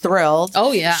she's thrilled.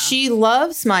 Oh, yeah. She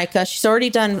loves Micah. She's already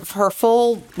done her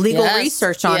full legal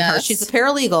research on her. She's a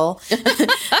paralegal.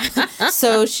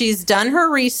 So she's done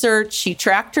her research. She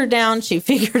tracked her down. She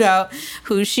figured out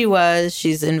who she was.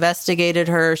 She's investigated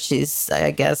her. She's, I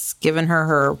guess, given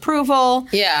her approval.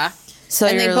 Yeah. So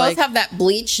and they both have that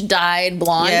bleach dyed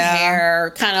blonde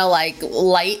hair, kind of like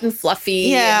light and fluffy.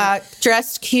 Yeah,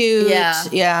 dressed cute.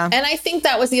 Yeah. And I think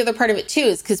that was the other part of it too,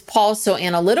 is because Paul's so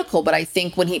analytical. But I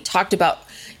think when he talked about,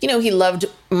 he loved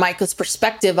Micah's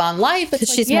perspective on life.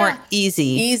 Because she's more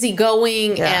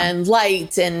easygoing and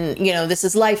light, and this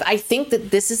is life. I think that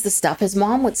this is the stuff his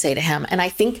mom would say to him, and I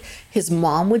think his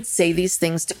mom would say these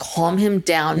things to calm him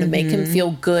down, to make him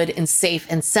feel good and safe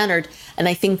and centered. And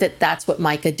I think that that's what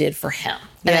Micah did for him,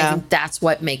 and I think that's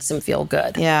what makes him feel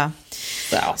good. Yeah.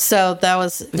 So that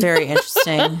was very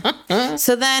interesting.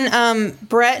 So then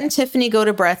Brett and Tiffany go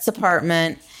to Brett's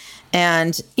apartment.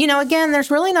 And, again, there's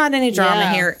really not any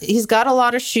drama here. He's got a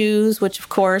lot of shoes, which, of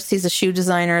course, he's a shoe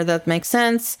designer. That makes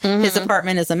sense. His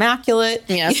apartment is immaculate.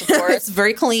 Yes, of course. It's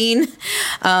very clean.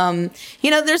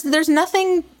 There's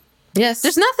nothing. Yes.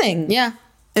 There's nothing. Yeah.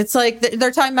 It's like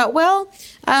they're talking about,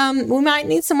 we might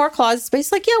need some more closet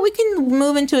space. Like, we can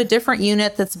move into a different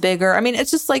unit that's bigger. I mean,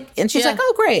 it's just like, and she's like,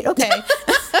 oh, great. Okay.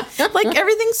 Like,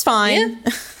 everything's fine.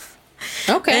 Yeah.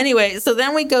 Okay. Anyway, so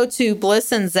then we go to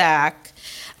Bliss and Zach.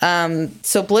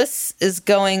 So Bliss is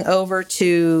going over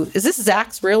to, is this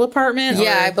Zach's real apartment?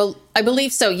 Yeah, I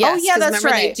believe so. Yes. Oh, yeah, that's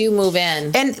right. They do move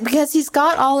in. And because he's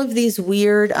got all of these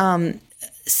weird,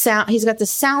 sound, he's got the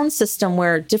sound system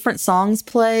where different songs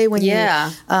play when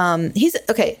Zach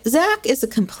is a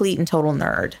complete and total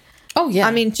nerd. Oh, yeah.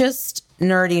 I mean, just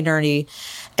nerdy.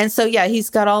 And so, he's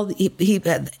got all,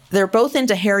 they're both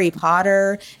into Harry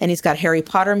Potter, and he's got Harry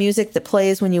Potter music that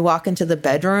plays when you walk into the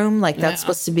bedroom. Like, that's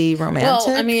supposed to be romantic.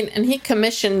 Well, I mean, and he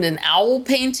commissioned an owl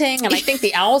painting, and I think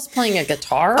the owl's playing a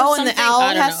guitar or something. And the owl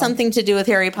has something to do with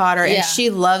Harry Potter, and she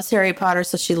loves Harry Potter,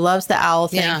 so she loves the owl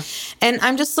thing. Yeah. And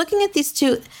I'm just looking at these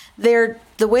two.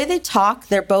 The way they talk,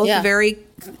 they're both very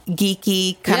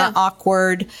geeky, kind of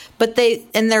awkward, but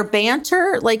their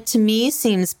banter, like, to me,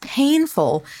 seems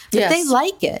painful, but they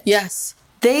like it. Yes.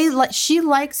 She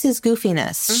likes his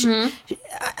goofiness.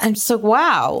 I'm just like,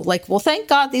 wow. Like, well, thank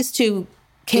God these two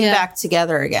came back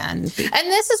together again. And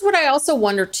this is what I also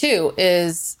wonder too,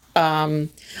 is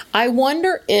I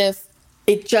wonder if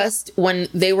it just, when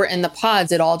they were in the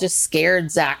pods, it all just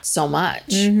scared Zach so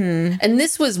much. And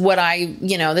this was what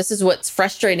this is what's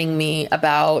frustrating me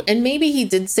about, and maybe he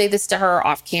did say this to her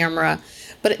off camera,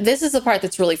 but this is the part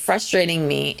that's really frustrating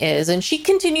me is, and she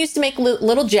continues to make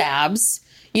little jabs,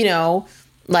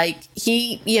 like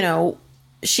she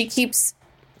keeps,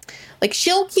 like,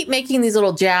 she'll keep making these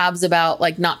little jabs about,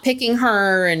 like, not picking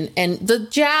her, and the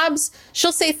jabs,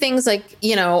 she'll say things like,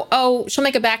 she'll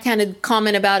make a backhanded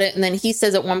comment about it, and then he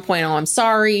says at one point, oh, I'm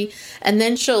sorry, and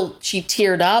then she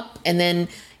teared up, and then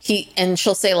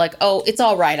she'll say, like, oh, it's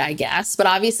all right, I guess, but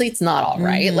obviously it's not all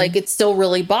right. Like, it still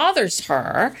really bothers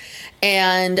her,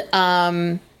 and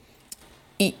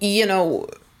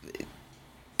it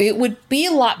would be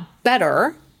a lot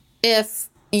better if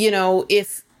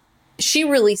if she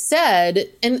really said,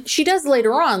 and she does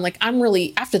later on, like, I'm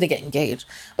really, after they get engaged,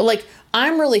 but like,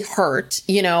 I'm really hurt,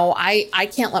 I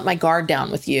can't let my guard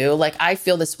down with you. Like, I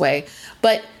feel this way.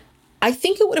 But I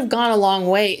think it would have gone a long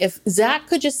way if Zach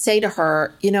could just say to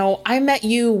her, I met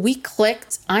you, we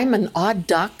clicked, I'm an odd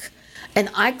duck, and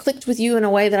I clicked with you in a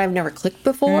way that I've never clicked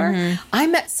before. I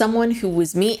met someone who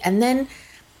was me, and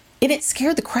it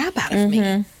scared the crap out of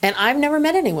me. And I've never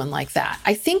met anyone like that.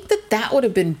 I think that would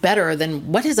have been better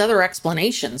than what his other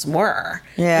explanations were.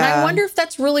 Yeah. And I wonder if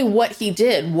that's really what he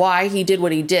did, why he did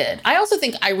what he did. I also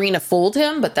think Irina fooled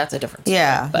him, but that's a different story.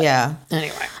 Yeah.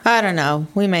 Anyway. I don't know.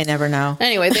 We may never know.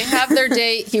 Anyway, they have their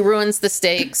date. He ruins the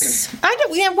steaks.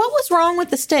 What was wrong with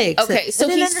the steaks? Okay, so I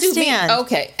didn't he's sous vide. understand.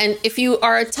 Okay, and if you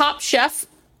are a Top Chef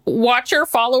watcher,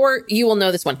 follower, you will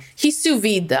know this one. He sous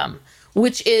vide them,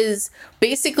 which is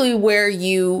basically where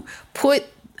you put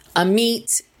a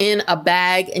meat in a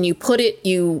bag and you put it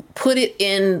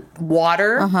in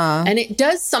water, and it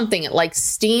does something. It like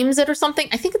steams it or something.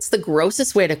 I think it's the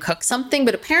grossest way to cook something,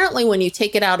 but apparently when you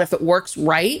take it out, if it works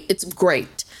right, it's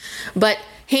great. But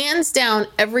hands down,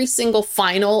 every single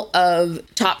final of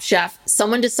Top Chef,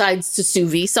 someone decides to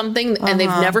sous vide something and they've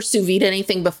never sous vide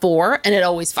anything before, and it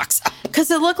always fucks up.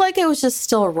 Because it looked like it was just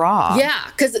still raw. Yeah,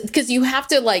 because you have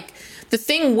to, like, the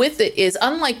thing with it is,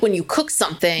 unlike when you cook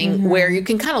something where you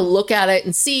can kind of look at it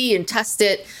and see and test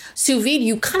it, sous vide,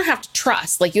 you kind of have to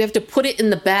trust. Like, you have to put it in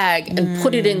the bag and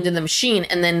put it into the machine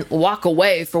and then walk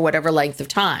away for whatever length of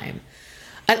time.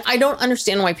 And I don't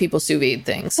understand why people sous vide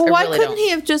things. Well, why couldn't he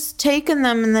have just taken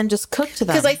them and then just cooked them?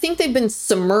 Because I think they've been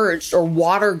submerged or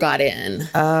water got in.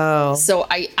 Oh. So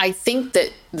I think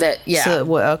that yeah.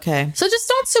 So, okay. So just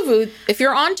don't sous vide. If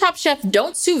you're on Top Chef,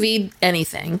 don't sous vide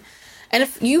anything. And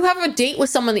if you have a date with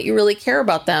someone that you really care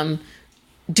about them,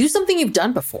 do something you've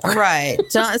done before. Right.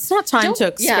 It's not time to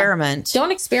experiment. Yeah,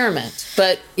 don't experiment.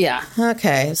 But yeah.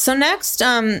 Okay. So next,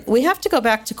 we have to go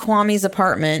back to Kwame's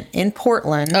apartment in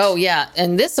Portland. Oh, yeah.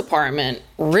 And this apartment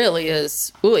really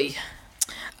is, ooey.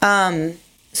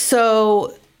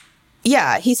 So,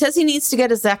 yeah, he says he needs to get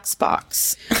his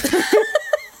Xbox.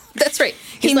 That's right.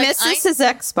 He misses his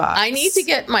Xbox. I need to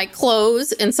get my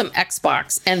clothes and some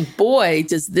Xbox. And boy,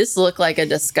 does this look like a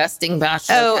disgusting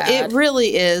bachelor pad. It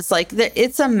really is. Like,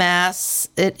 it's a mess.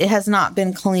 It has not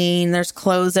been clean. There's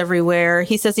clothes everywhere.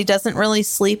 He says he doesn't really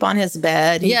sleep on his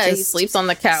bed. He sleeps on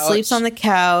the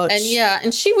couch.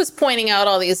 And she was pointing out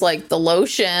all these, like, the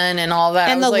lotion and all that.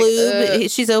 And the lube.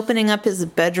 She's opening up his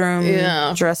bedroom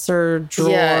dresser drawer.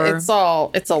 Yeah,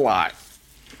 it's a lot.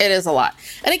 It is a lot.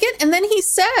 And again, and then he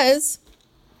says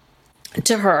to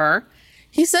the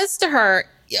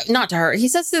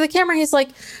camera, he's like,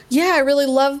 yeah, I really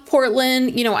love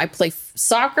Portland. I play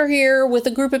soccer here with a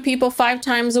group of people 5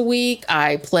 times a week.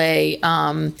 I play,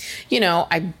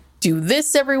 I do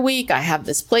this every week. I have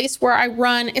this place where I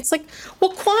run. It's like,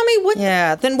 well, Kwame, what?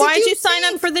 Yeah. Then why did you sign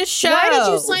up for this show? Why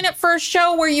did you sign up for a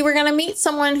show where you were going to meet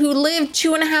someone who lived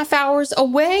 2.5 hours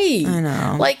away? I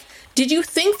know. Like, did you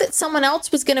think that someone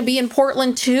else was going to be in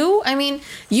Portland too? I mean,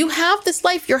 you have this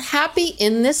life. You're happy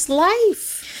in this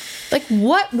life. Like,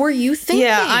 what were you thinking?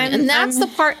 Yeah, and that's the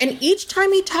part. And each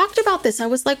time he talked about this, I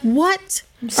was like, what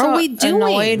are we doing?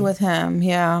 Annoyed with him.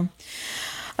 Yeah.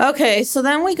 Okay. So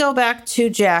then we go back to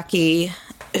Jackie,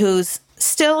 who's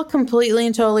still completely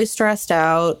and totally stressed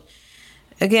out.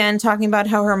 Again, talking about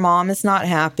how her mom is not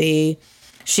happy.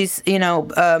 She's,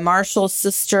 Marshall's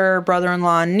sister,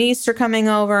 brother-in-law, and niece are coming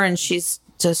over, and she's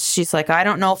like, I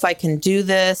don't know if I can do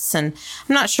this. And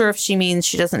I'm not sure if she means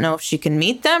she doesn't know if she can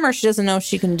meet them or she doesn't know if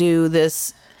she can do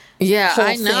this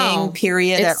whole thing,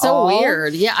 period, at all. It's so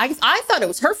weird. Yeah, I thought it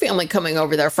was her family coming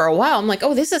over there for a while. I'm like,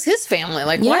 oh, this is his family.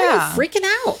 Like, why are you freaking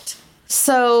out?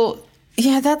 So...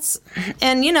 yeah,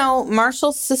 and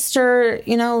Marshall's sister,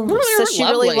 says she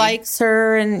really likes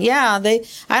her, and I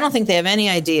don't think they have any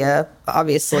idea,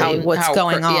 obviously, what's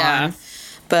going on. Yeah.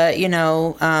 But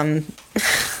they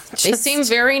seem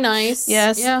very nice.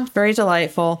 Yes, very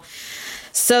delightful.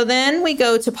 So then we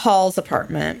go to Paul's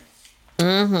apartment,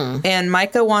 and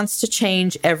Micah wants to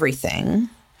change everything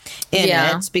in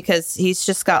it because he's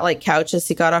just got like couches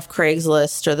he got off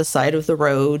Craigslist or the side of the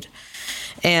road.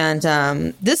 And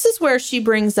this is where she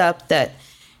brings up that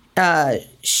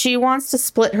she wants to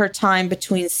split her time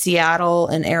between Seattle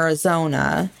and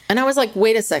Arizona. And I was like,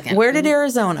 wait a second. Where did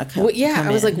Arizona come I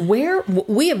was like, where?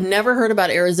 We have never heard about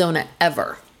Arizona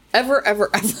ever. Ever.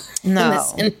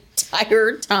 No. In this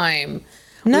entire time.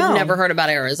 No. We've never heard about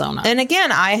Arizona. And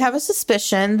again, I have a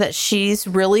suspicion that she's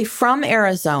really from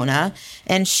Arizona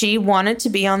and she wanted to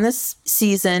be on this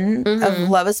season of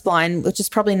Love is Blind, which is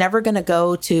probably never going to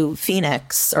go to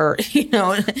Phoenix or,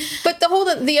 But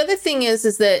the other thing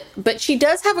is that, but she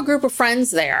does have a group of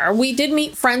friends there. We did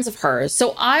meet friends of hers.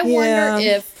 So I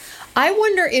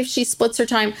wonder if she splits her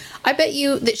time. I bet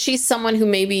you that she's someone who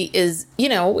maybe is,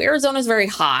 Arizona's very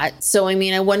hot. So,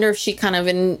 I wonder if she kind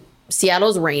of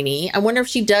Seattle's rainy. I wonder if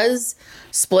she does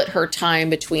split her time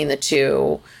between the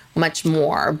two much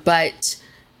more, but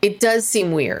it does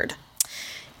seem weird.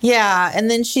 Yeah. And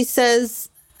then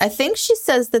I think she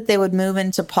says that they would move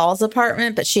into Paul's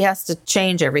apartment, but she has to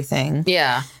change everything.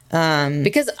 Yeah.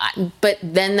 But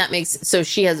then that makes, so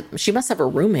she must have a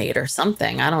roommate or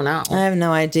something. I don't know. I have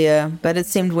no idea, but it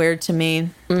seemed weird to me.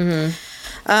 Mm-hmm.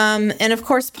 And of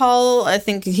course, Paul, I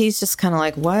think he's just kind of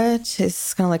like, what?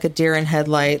 He's kind of like a deer in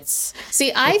headlights.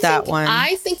 See,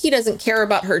 I think he doesn't care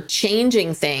about her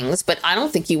changing things, but I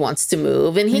don't think he wants to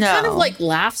move. And he kind of like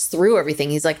laughs through everything.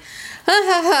 He's like, ha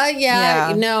ha ha,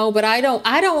 yeah. No, but I don't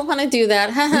want to do that.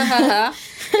 Ha ha ha ha.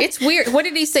 It's weird. What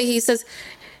did he say? He says,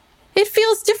 it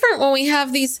feels different when we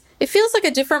have these. It feels like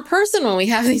a different person when we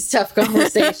have these tough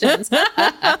conversations.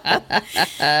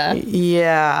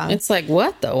 Yeah. It's like,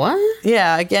 what?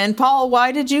 Yeah. Again, Paul,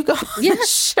 why did you go on the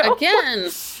show? Again.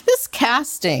 This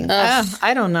casting.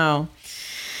 I don't know.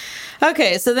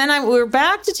 Okay. So then we're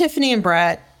back to Tiffany and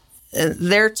Brett.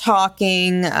 They're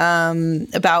talking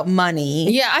about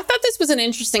money. Yeah. I thought this was an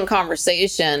interesting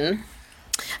conversation.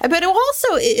 But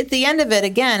also, at the end of it,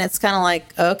 again, it's kind of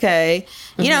like, okay,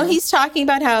 he's talking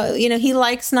about how, he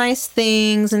likes nice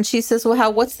things. And she says,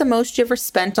 well, what's the most you ever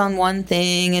spent on one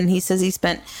thing? And he says he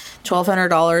spent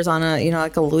 $1,200 on a,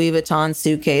 like a Louis Vuitton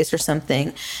suitcase or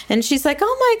something. And she's like,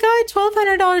 oh my God,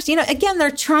 $1,200. Again,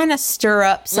 they're trying to stir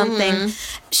up something,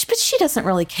 but she doesn't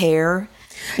really care.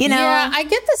 Yeah, I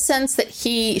get the sense that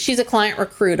she's a client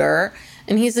recruiter.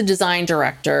 And he's a design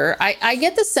director. I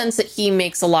get the sense that he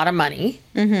makes a lot of money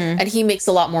and he makes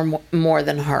a lot more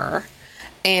than her.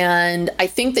 And I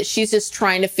think that she's just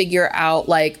trying to figure out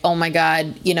like, oh my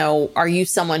God, are you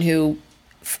someone who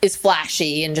is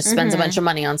flashy and just spends a bunch of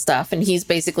money on stuff? And he's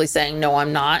basically saying, no,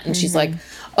 I'm not. And she's like,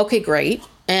 okay, great.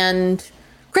 And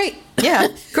great. Yeah,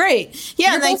 great.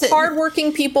 Yeah, you're both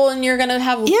hardworking people and you're going to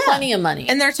have plenty of money.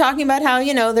 And they're talking about how,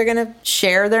 they're going to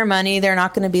share their money. They're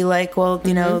not going to be like, well,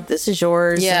 this is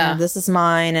yours and this is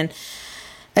mine. And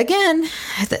again,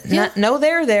 no,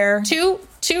 they're there. Two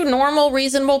normal,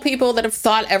 reasonable people that have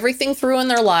thought everything through in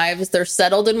their lives. They're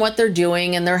settled in what they're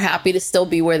doing and they're happy to still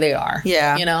be where they are.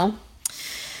 Yeah.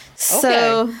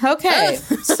 So, okay.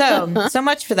 So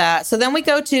much for that. So then we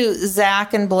go to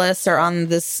Zach and Bliss are on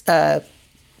this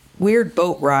weird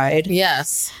boat ride.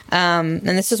 Yes. And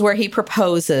this is where he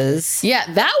proposes.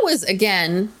 Yeah, that was,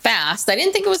 again, fast. I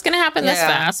didn't think it was going to happen this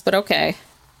fast, but okay.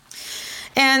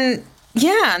 And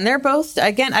and they're both,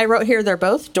 again, I wrote here, they're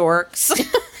both dorks.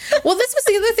 Well, this was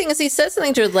the other thing is he said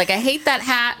something to her like, I hate that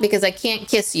hat because I can't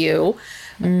kiss you.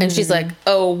 And she's like,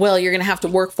 oh, well, you're going to have to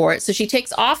work for it. So she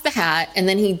takes off the hat and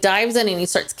then he dives in and he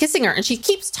starts kissing her and she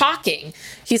keeps talking.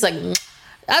 He's like,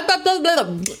 blah, blah, blah,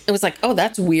 blah. It was like, oh,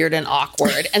 that's weird and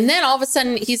awkward. And then all of a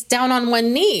sudden he's down on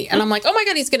one knee and I'm like, oh my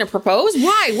God, he's going to propose.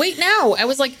 Why? Wait now. I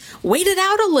was like, wait it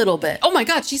out a little bit. Oh my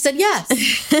God. She said yes.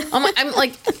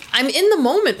 I'm in the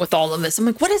moment with all of this. I'm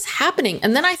like, what is happening?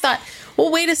 And then I thought,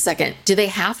 well, wait a second. Do they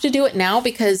have to do it now?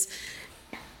 Because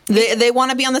they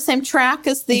want to be on the same track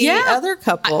as the other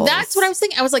couple. That's what I was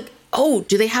thinking. I was like, oh,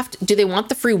 do they want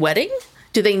the free wedding?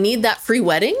 Do they need that free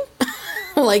wedding?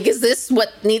 Like, is this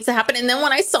what needs to happen? And then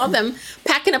when I saw them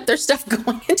packing up their stuff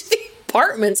going into the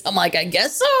apartments, I'm like, I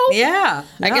guess so. Yeah.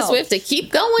 I guess we have to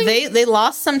keep going. They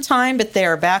lost some time, but they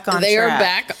are back on track. They are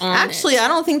back on Actually, I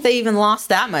don't think they even lost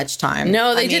that much time.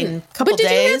 No, they didn't. Couple days. But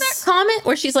did you hear that comment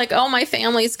where she's like, oh, my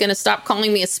family's going to stop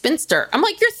calling me a spinster? I'm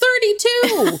like, you're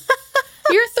 32.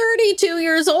 You're 32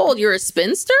 years old. You're a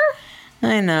spinster?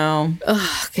 I know.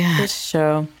 Oh, God. This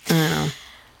show. I know.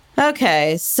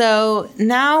 Okay, so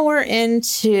now we're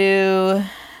into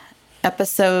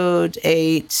episode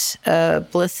 8.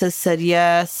 Bliss has said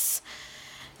yes.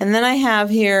 And then I have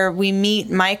here, we meet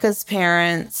Micah's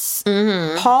parents,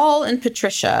 Paul and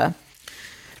Patricia.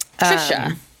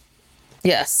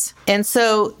 Yes. And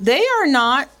so they are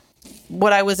not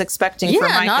what I was expecting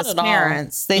from Micah's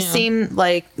parents. They seem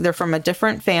like they're from a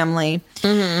different family.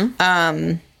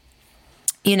 They're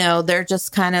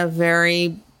just kind of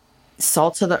very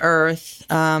salt of the earth,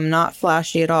 not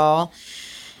flashy at all.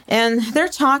 And they're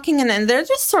talking and they're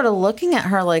just sort of looking at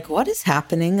her like, what is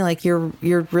happening? Like, you're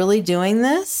really doing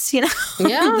this?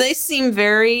 Yeah. They seem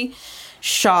very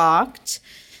shocked.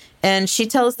 And she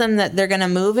tells them that they're going to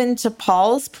move into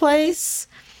Paul's place.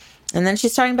 And then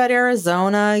she's talking about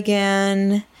Arizona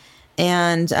again.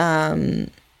 And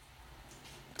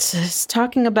she's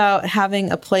talking about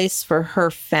having a place for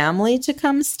her family to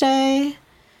come stay.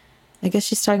 I guess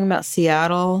she's talking about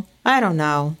Seattle. I don't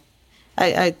know.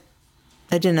 I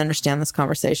didn't understand this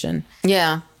conversation.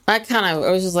 Yeah. I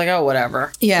was just like, oh,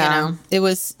 whatever. Yeah. You know?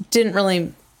 It didn't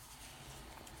really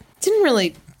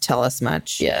tell us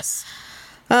much. Yes.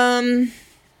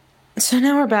 So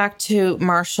now we're back to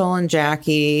Marshall and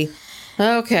Jackie.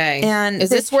 Okay. And is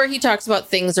this where he talks about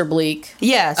things are bleak?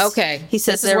 Yes. Okay. He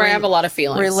says this is where I have a lot of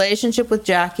feelings. Relationship with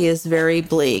Jackie is very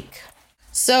bleak.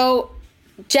 So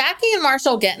Jackie and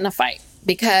Marshall get in a fight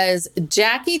because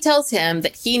Jackie tells him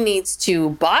that he needs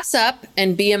to boss up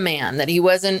and be a man, that he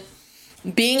wasn't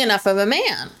being enough of a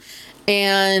man.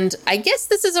 And I guess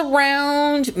this is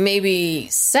around maybe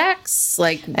sex.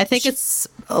 Like, I think it's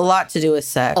a lot to do with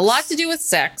sex. A lot to do with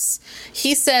sex.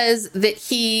 He says that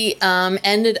he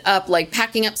ended up like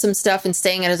packing up some stuff and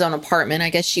staying at his own apartment. I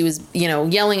guess she was,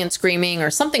 yelling and screaming or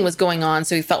something was going on.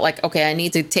 So he felt like, okay, I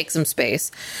need to take some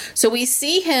space. So we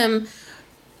see him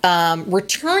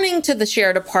returning to the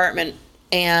shared apartment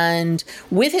and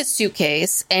with his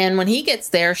suitcase. And when he gets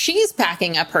there, she's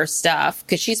packing up her stuff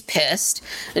because she's pissed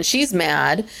and she's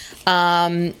mad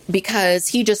because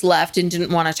he just left and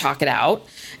didn't want to talk it out.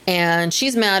 And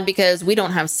she's mad because we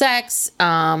don't have sex.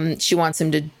 She wants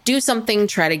him to do something,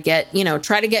 try to get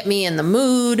me in the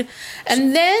mood.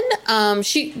 And then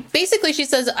she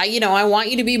says, I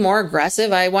want you to be more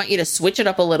aggressive. I want you to switch it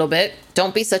up a little bit.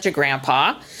 Don't be such a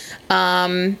grandpa.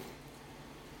 And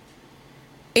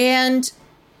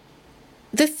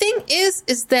the thing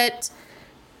is that,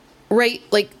 right,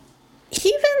 like,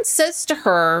 he then says to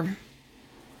her,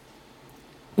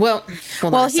 hold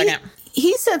on a second.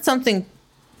 He said something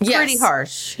pretty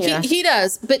harsh. Yeah. He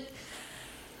does, but,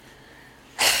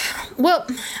 well,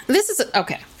 this is,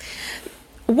 okay.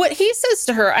 What he says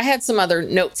to her, I had some other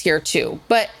notes here too,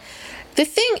 but the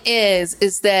thing is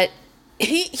that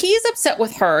he's upset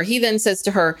with her. He then says to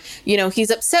her,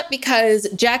 he's upset because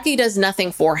Jackie does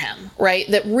nothing for him, right?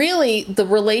 That really the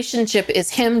relationship is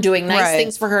him doing nice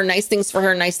things for her,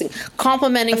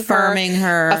 complimenting affirming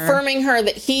her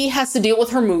that he has to deal with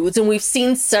her moods. And we've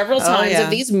seen several times of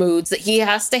these moods that he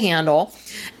has to handle.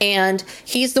 And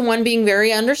he's the one being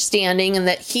very understanding, and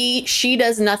that she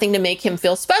does nothing to make him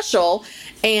feel special.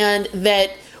 And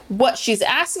that what she's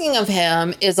asking of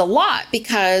him is a lot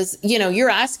because, you're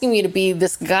asking me to be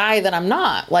this guy that I'm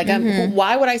not. Like,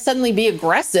 why would I suddenly be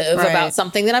aggressive about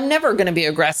something that I'm never going to be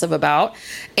aggressive about?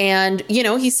 And,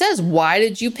 he says, why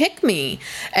did you pick me?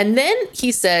 And then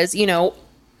he says,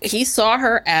 he saw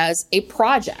her as a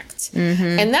project.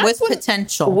 And that's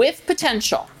with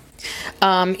potential.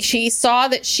 She saw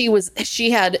that she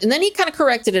had, and then he kind of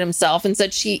corrected it himself and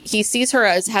said he sees her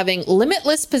as having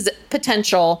limitless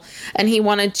potential, and he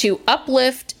wanted to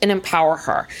uplift and empower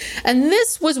her. And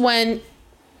this was when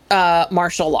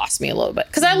Marshall lost me a little bit,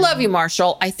 because I love you,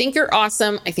 Marshall. I think you're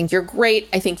awesome. I think you're great.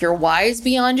 I think you're wise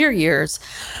beyond your years.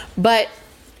 But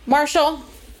Marshall,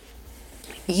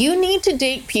 you need to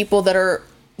date people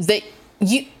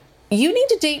you need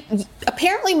to date.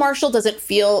 Apparently, Marshall doesn't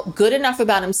feel good enough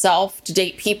about himself to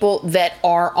date people that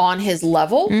are on his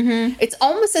level. It's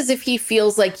almost as if he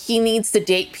feels like he needs to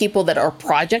date people that are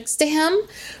projects to him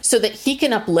so that he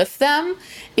can uplift them.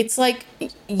 It's like,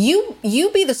 you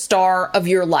be the star of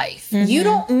your life. You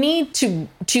don't need to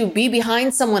be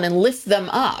behind someone and lift them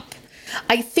up.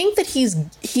 I think that he's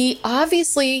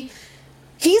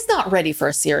not ready for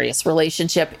a serious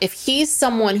relationship if he's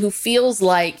someone who feels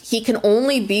like he can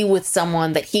only be with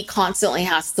someone that he constantly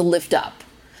has to lift up,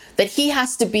 that he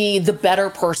has to be the better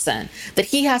person, that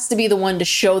he has to be the one to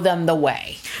show them the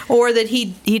way. Or that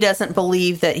he doesn't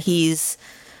believe that he's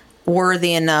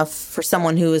worthy enough for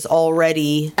someone who is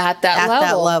already at that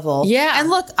level. Yeah. And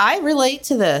look, I relate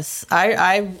to this.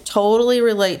 I totally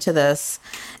relate to this.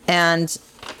 And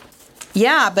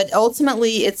yeah, but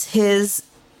ultimately it's his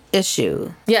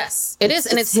issue. Yes, it is.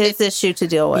 And it's his issue to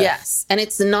deal with. Yes. And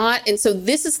it's not. And so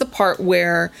this is the part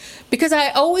where, because I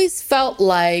always felt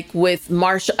like with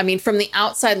Marshall, I mean, from the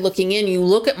outside looking in, you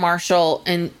look at Marshall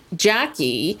and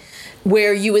Jackie,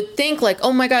 where you would think like,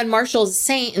 oh my God, Marshall's a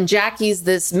saint and Jackie's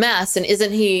this mess. And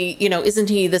isn't he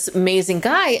this amazing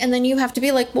guy? And then you have to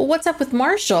be like, well, what's up with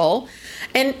Marshall?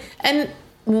 And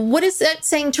what is that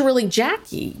saying to really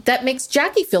Jackie? That makes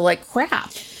Jackie feel like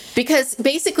crap. Because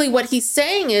basically what he's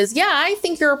saying is, yeah, I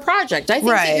think you're a project. I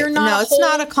think that you're not it's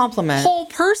not a compliment. Whole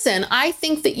person. I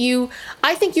think you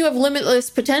have limitless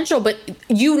potential, but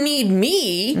you need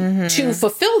me to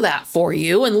fulfill that for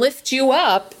you and lift you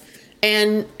up.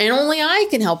 And only I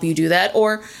can help you do that,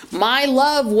 or my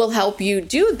love will help you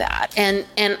do that. And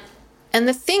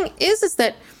the thing is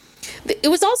that it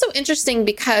was also interesting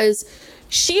because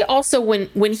she also,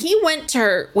 when he went to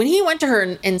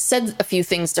her and said a few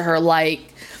things to her,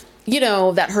 like, you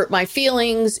know, that hurt my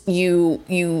feelings, you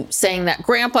saying that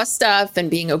grandpa stuff and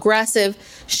being aggressive,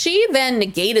 she then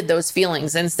negated those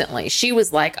feelings instantly. She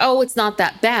was like, oh, it's not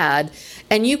that bad.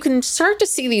 And you can start to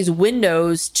see these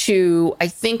windows to, I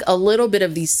think, a little bit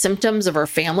of these symptoms of her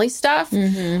family stuff.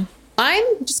 I'm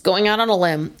just going out on a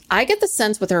limb. I get the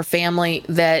sense with her family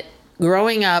that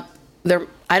growing up,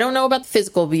 I don't know about the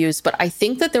physical abuse, but I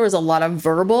think that there was a lot of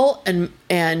verbal and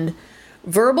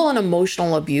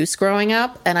emotional abuse growing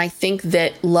up. And I think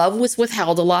that love was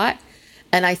withheld a lot.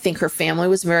 And I think her family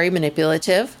was very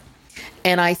manipulative.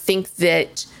 And I think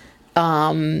that,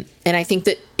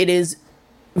 it is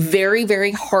very,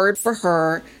 very hard for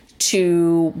her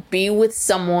to be with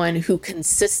someone who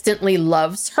consistently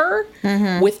loves her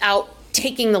without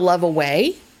taking the love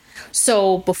away.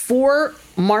 So before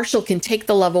Marshall can take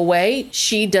the love away,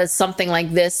 she does something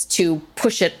like this to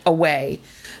push it away.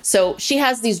 So she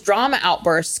has these drama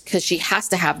outbursts because she has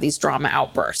to have these drama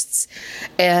outbursts.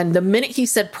 And the minute he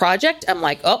said project, I'm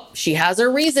like, oh, she has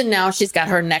her reason now. She's got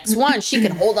her next one. She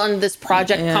can hold on to this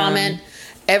project comment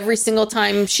every single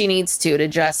time she needs to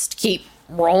just keep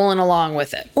rolling along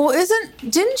with it. Well,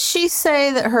 didn't she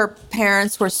say that her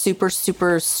parents were super,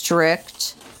 super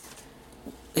strict?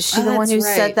 Is she the one who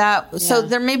said that? Yeah. So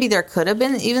there could have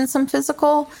been even some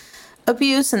physical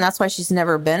abuse, and that's why she's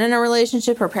never been in a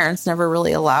relationship. Her parents never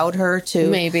really allowed her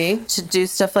to do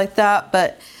stuff like that.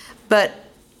 But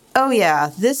oh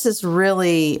yeah, this is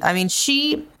really, I mean,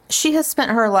 she has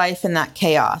spent her life in that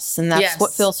chaos, and that's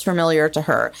what feels familiar to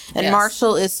her. And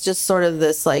Marshall is just sort of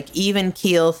this like even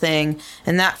keel thing,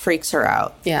 and that freaks her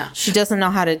out. Yeah. She doesn't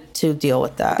know how to deal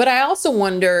with that. But I also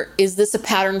wonder, is this a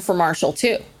pattern for Marshall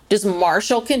too? Does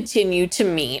Marshall continue to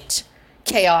meet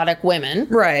chaotic women?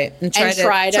 Right. And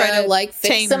try to like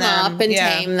fix them up and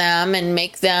tame them and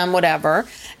make them whatever.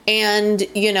 And,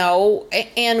 you know,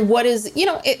 and what is, you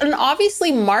know, and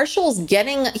obviously Marshall's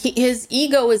his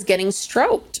ego is getting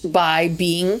stroked by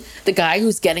being the guy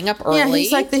who's getting up early. Yeah,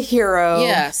 he's like the hero.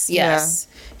 Yes. Yeah.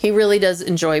 He really does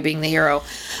enjoy being the hero.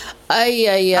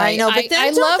 I know, but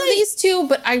I love these two,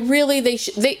 but I really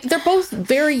they're both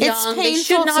very young. They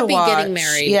should not be getting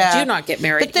married. Yeah. Do not get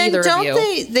married. But then either of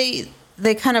you.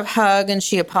 They kind of hug and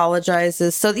she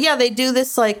apologizes. So yeah, they do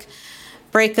this like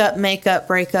break up, make up,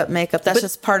 break up, make up. That's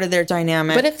just part of their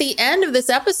dynamic. But at the end of this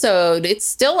episode, it's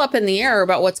still up in the air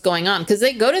about what's going on because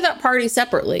they go to that party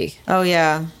separately. Oh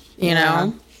yeah, you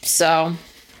know. So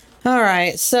all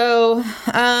right, so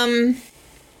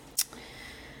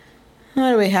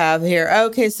what do we have here?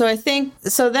 Okay, so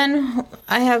then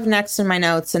I have next in my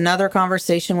notes another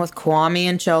conversation with Kwame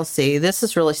and Chelsea. This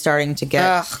is really starting to get...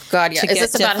 Oh, God, yeah. Is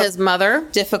this about his mother?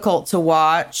 Difficult to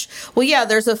watch. Well, yeah,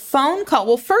 there's a phone call.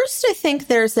 Well, first, I think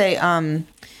there's a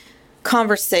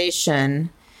conversation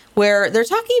where they're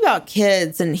talking about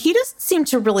kids, and he doesn't seem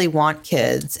to really want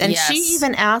kids. And she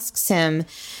even asks him,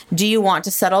 do you want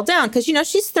to settle down? Because, you know,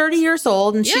 she's 30 years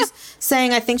old, and she's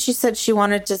saying, I think she said she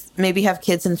wanted to maybe have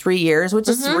kids in 3 years, which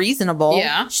is reasonable.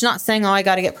 Yeah. She's not saying, oh, I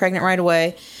got to get pregnant right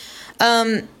away.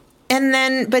 And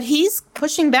then, but he's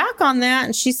pushing back on that,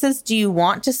 and she says, do you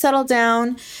want to settle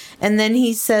down? And then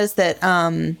he says that,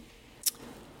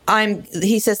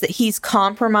 he says that he's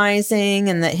compromising,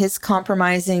 and that his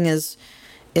compromising is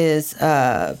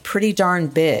pretty darn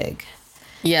big.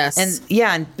 Yes.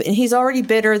 And he's already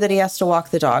bitter that he has to walk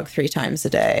the dog 3 times a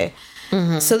day.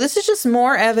 Mm-hmm. So this is just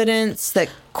more evidence that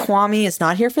Kwame is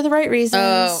not here for the right reasons.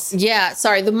 Oh, yeah.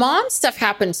 Sorry. The mom stuff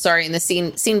happened, in the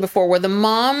scene before where the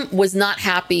mom was not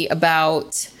happy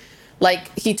about,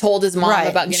 like, he told his mom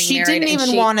about getting married. She didn't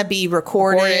even want to be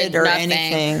recorded or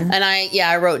anything. And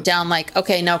I wrote down, like,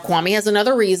 okay, now Kwame has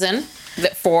another reason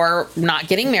for not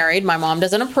getting married. My mom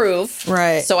doesn't approve.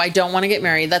 Right. So I don't want to get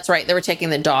married. That's right. They were taking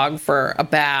the dog for a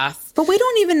bath. But we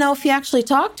don't even know if he actually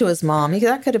talked to his mom.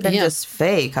 That could have been just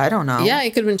fake. I don't know. Yeah, he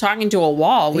could have been talking to a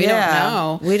wall. We don't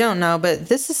know. We don't know, but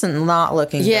this isn't not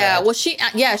looking good. Well, she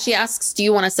asks, do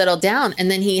you want to settle down? And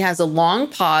then he has a long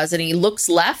pause and he looks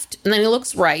left and then he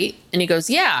looks right and he goes,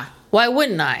 yeah, why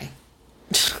wouldn't I?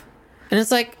 And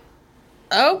it's like,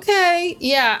 okay,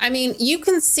 yeah. I mean, you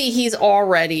can see he's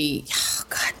already,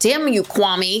 God damn you,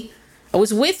 Kwame. I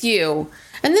was with you.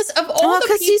 And this, of all the people,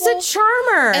 because he's a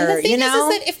charmer. And the thing is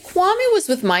that if Kwame was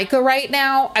with Micah right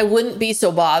now, I wouldn't be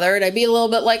so bothered. I'd be a little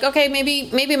bit like, okay,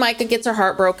 maybe Micah gets her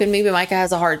heart broken. Maybe Micah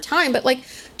has a hard time. But like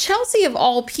Chelsea, of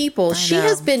all people, she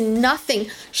has been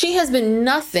nothing. She has been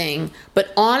nothing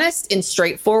but honest and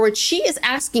straightforward. She is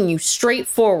asking you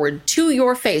straightforward to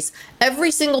your face every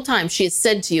single time she has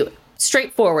said to you,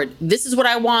 straightforward, this is what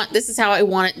I want, this is how I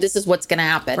want it, this is what's going to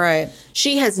happen. Right.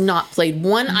 She has not played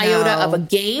one iota of a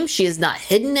game. She has not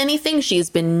hidden anything. She has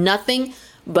been nothing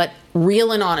but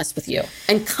real and honest with you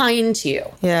and kind to you.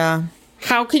 Yeah.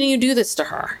 How can you do this to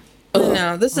her?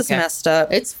 No, this is messed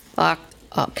up. It's fucked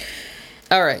up.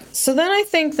 All right. So then I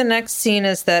think the next scene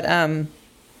is that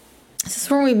this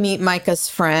is where we meet Micah's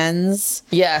friends.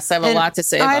 Yes, I have a lot to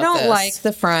say about this. I don't like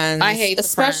the friends. I hate the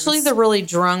especially friends. the really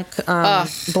drunk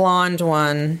blonde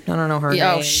one. I don't know her name.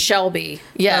 Oh, Shelby.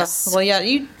 Yes. Well, yeah,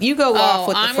 you go off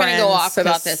with the friends. I'm going to go off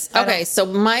about this. Okay, so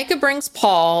Micah brings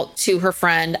Paul to her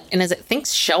friend, and is it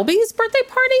thinks Shelby's birthday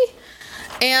party?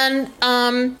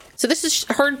 And so this is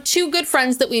her two good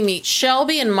friends that we meet,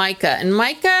 Shelby and Micah. And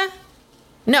Micah...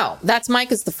 No, that's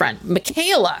Micah's the friend.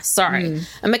 Michaela, sorry.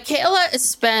 And Michaela is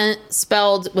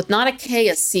spelled with not a K,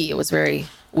 a C. It was very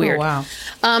weird. Oh,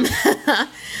 wow.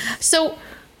 So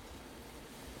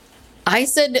I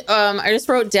said, I just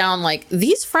wrote down, like,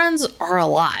 these friends are a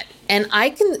lot. And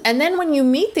then when you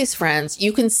meet these friends,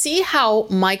 you can see how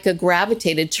Micah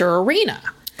gravitated to Irina.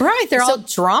 Right. They're all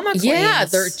drama queens. Yeah,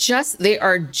 they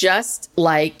are just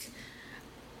like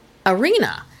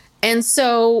Irina. And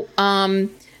so,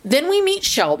 then we meet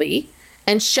Shelby,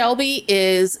 and Shelby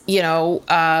is,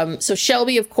 so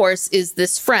Shelby, of course, is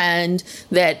this friend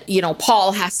that,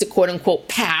 Paul has to, quote unquote,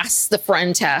 pass the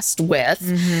friend test with.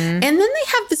 And then they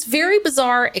have this very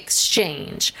bizarre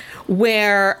exchange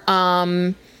where,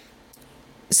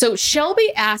 so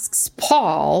Shelby asks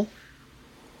Paul,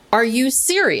 are you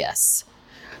serious?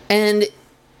 And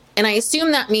I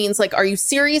assume that means, like, are you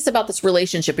serious about this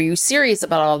relationship? Are you serious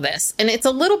about all this? And it's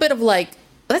a little bit of like,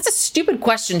 that's a stupid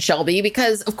question, Shelby,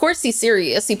 because of course he's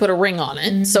serious. He put a ring on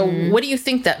it. So what do you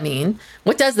think that mean?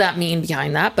 What does that mean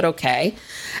behind that? But okay.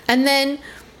 And then,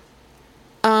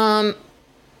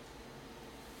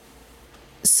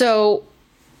 so,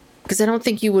 because I don't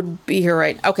think you would be here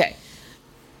right. Okay.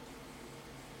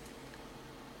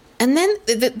 And then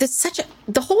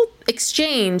the whole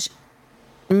exchange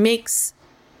makes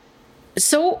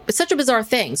such a bizarre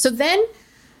thing. So then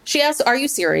she asks, are you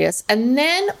serious? And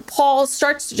then Paul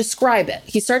starts to describe it.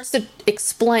 He starts to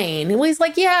explain. He's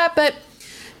like, yeah, but,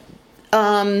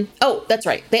 that's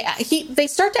right. They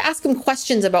start to ask him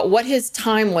questions about what his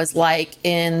time was like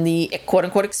in the quote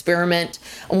unquote experiment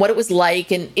and what it was like.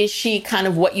 And is she kind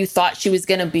of what you thought she was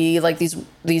going to be? Like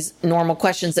these normal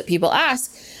questions that people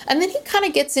ask. And then he kind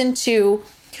of gets into,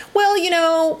 well,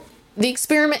 the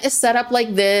experiment is set up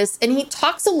like this. And he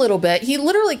talks a little bit. He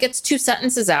literally gets 2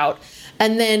 sentences out.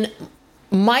 And then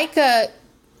Micah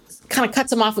kind of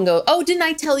cuts him off and goes, oh, didn't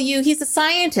I tell you? He's a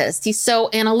scientist. He's so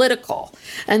analytical.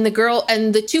 And the girl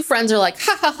and the 2 friends are like,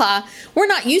 ha, ha, ha. We're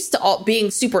not used to all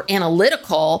being super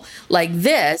analytical like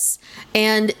this.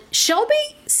 And Shelby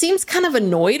seems kind of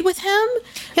annoyed with him.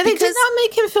 Yeah, they did not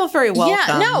make him feel very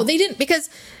welcome. Yeah, no, they didn't, because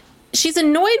she's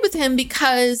annoyed with him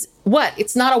because what?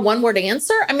 It's not a one-word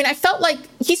answer? I mean, I felt like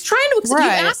he's trying to explain. You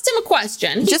asked him a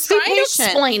question. He's just trying to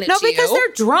explain it to you. No, because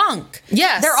they're drunk.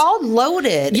 Yes. They're all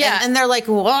loaded. Yeah. And they're like,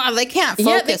 well, they can't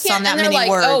focus on that many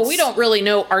words. Oh, we don't really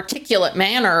know articulate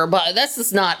manner, but this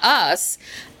is not us.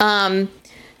 And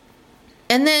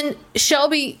then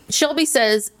Shelby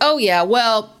says, oh, yeah,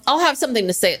 well, I'll have something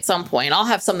to say at some point. I'll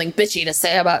have something bitchy to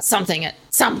say about something at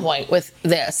some point with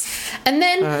this. And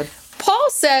then Paul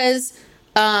says,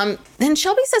 and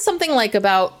Shelby says something like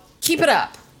about, keep it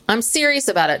up. I'm serious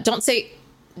about it. Don't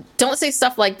say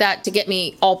stuff like that to get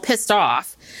me all pissed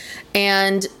off.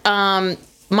 And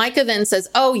Micah then says,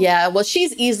 oh, yeah, well,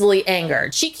 she's easily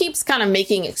angered. She keeps kind of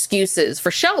making excuses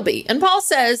for Shelby. And Paul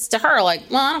says to her, like,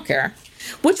 well, I don't care.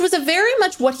 Which was a very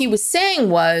much what he was saying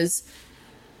was,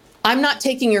 I'm not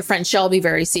taking your friend Shelby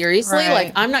very seriously. Right.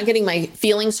 Like, I'm not getting my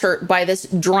feelings hurt by this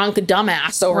drunk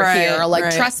dumbass over here.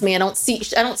 Like, trust me,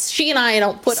 she and I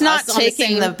don't put it's not us on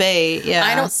taking the bait. Yeah.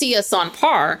 I don't see us on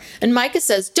par. And Micah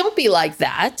says, don't be like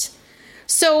that.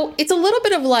 So it's a little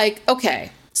bit of like,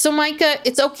 okay, so Micah,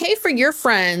 it's okay for your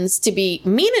friends to be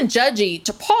mean and judgy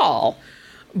to Paul,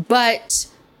 but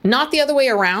not the other way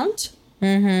around.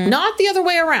 Mm-hmm. Not the other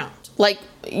way around. Like,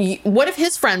 what if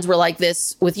his friends were like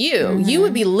this with you? Mm-hmm. You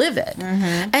would be livid.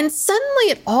 Mm-hmm. And suddenly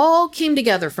it all came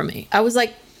together for me. I was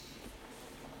like,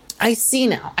 I see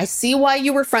now. I see why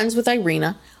you were friends with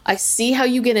Irina. I see how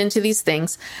you get into these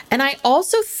things. And I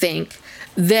also think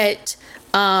that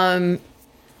I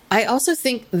also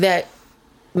think that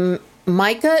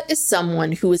Micah is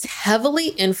someone who is heavily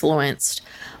influenced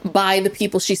by the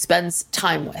people she spends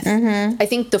time with. I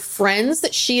think the friends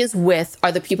that she is with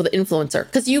are the people that influence her.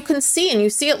 Because you can see, and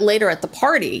you see it later at the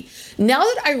party, now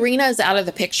that Irina is out of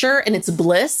the picture and it's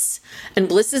Bliss, and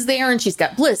Bliss is there, and she's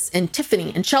got Bliss and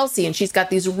Tiffany and Chelsea, and she's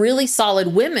got these really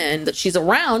solid women that she's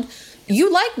around,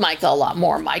 you like Micah a lot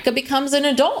more. Micah becomes an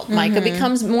adult. Micah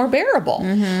becomes more bearable.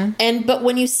 But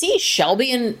when you see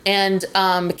Shelby and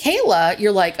Michaela,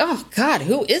 you're like, oh God,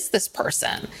 who is this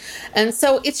person? And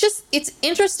so it's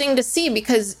interesting to see,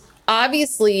 because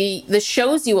obviously this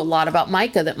shows you a lot about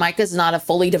Micah, that Micah's not a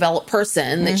fully developed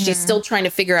person, that she's still trying to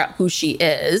figure out who she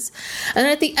is. And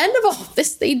at the end of all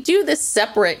this, they do this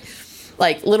separate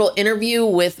like little interview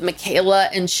with Michaela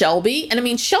and Shelby. And I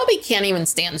mean, Shelby can't even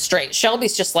stand straight.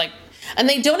 Shelby's just like, and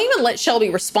they don't even let Shelby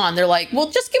respond. They're like, well,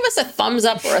 just give us a thumbs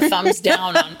up or a thumbs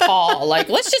down on Paul. Like,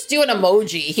 let's just do an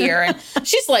emoji here. And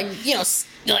she's like,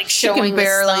 like showing the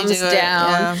thumbs down.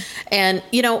 Yeah. And,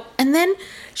 and then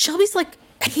Shelby's like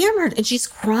hammered and she's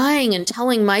crying and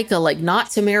telling Micah like not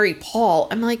to marry Paul.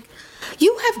 I'm like,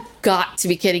 you have got to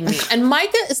be kidding me. And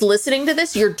Micah is listening to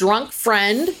this. Your drunk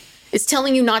friend is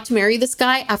telling you not to marry this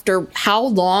guy after how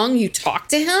long you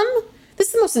talked to him. This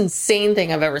is the most insane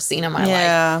thing I've ever seen in my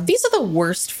life. These are the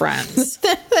worst friends.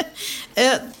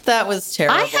 That was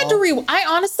terrible. I had to I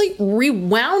honestly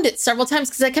rewound it several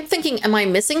times because I kept thinking, am I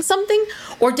missing something?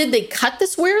 Or did they cut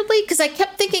this weirdly? Because I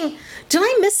kept thinking, did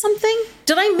I miss something?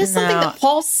 Did I miss something that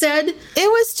Paul said?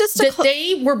 It was just that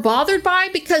they were bothered by?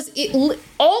 Because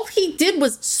all he did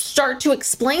was start to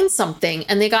explain something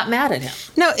and they got mad at him.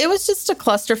 No, it was just a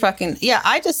clusterfucking. Yeah,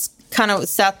 I just kind of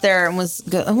sat there and was,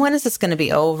 when is this going to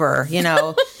be over?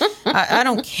 I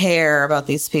don't care about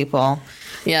these people.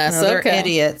 Yes, they're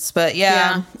idiots. But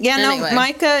anyway. No,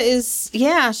 Micah is,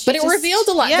 but it revealed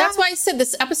a lot. Yeah. That's why I said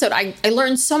this episode, I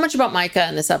learned so much about Micah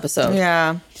in this episode.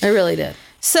 Yeah. I really did.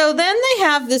 So then they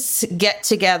have this get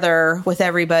together with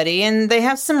everybody, and they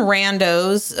have some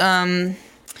randos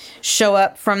show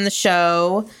up from the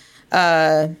show.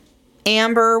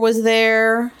 Amber was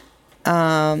there.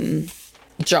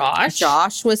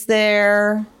 Josh was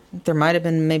there. There might have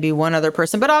been maybe one other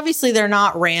person, but obviously they're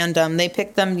not random. They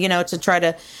picked them, to try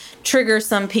to trigger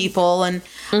some people. And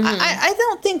I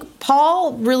don't think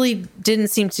Paul really didn't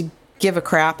seem to give a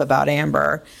crap about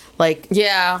Amber. And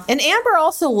Amber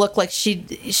also looked like she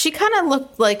kind of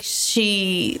looked like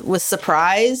she was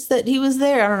surprised that he was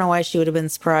there. I don't know why she would have been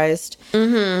surprised.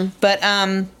 But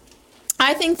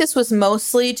I think this was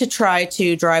mostly to try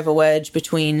to drive a wedge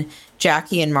between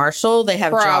Jackie and Marshall. They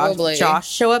have Josh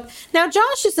show up. Now,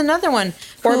 Josh is another one.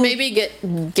 Or maybe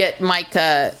get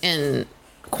Micah and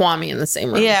Kwame in the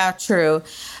same room. Yeah, true.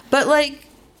 But,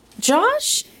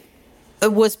 Josh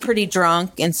was pretty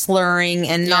drunk and slurring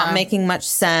and not making much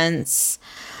sense.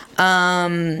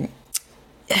 What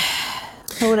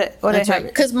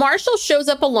because Marshall shows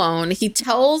up alone. He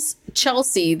tells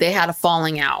Chelsea they had a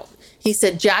falling out. He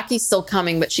said Jackie's still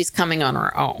coming, but she's coming on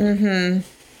her own.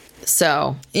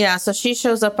 So she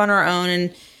shows up on her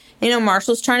own, and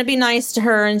Marshall's trying to be nice to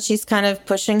her, and she's kind of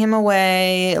pushing him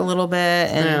away a little bit,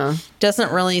 and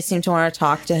doesn't really seem to want to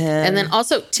talk to him. And then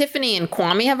also Tiffany and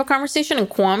Kwame have a conversation, and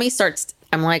Kwame starts.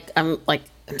 I'm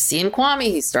seeing Kwame.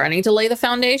 He's starting to lay the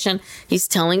foundation. He's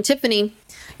telling Tiffany,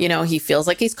 he feels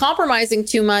like he's compromising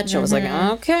too much. I was like,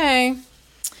 okay.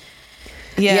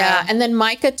 Yeah. And then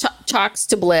Micah talks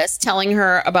to Bliss, telling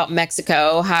her about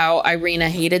Mexico, how Irina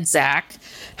hated Zach,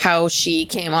 how she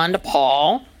came on to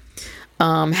Paul,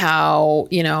 how,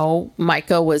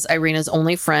 Micah was Irina's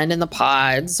only friend in the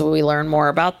pod. So we learn more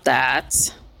about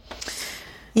that.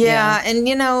 Yeah. And,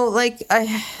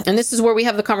 and this is where we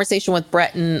have the conversation with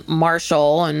Brett and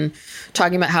Marshall and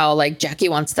talking about how, Jackie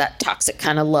wants that toxic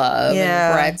kind of love. Yeah.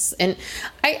 And Brett's. And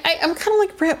I'm kind of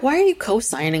like, Brett, why are you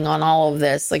co-signing on all of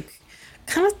this?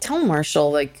 Kind of tell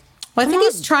Marshall, I think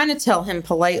he's trying to tell him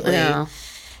politely,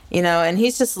 and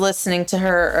he's just listening to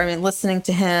him, he's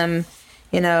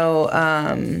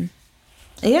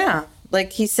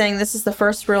saying this is the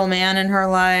first real man in her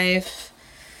life.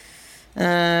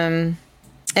 And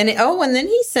then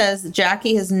he says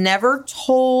Jackie has never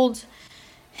told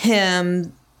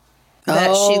him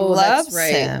that she loves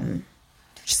him.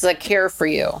 She's like, care for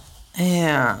you.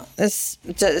 Yeah, it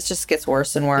just gets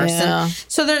worse and worse. Yeah. And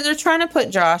so they're trying to put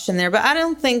Josh in there, but I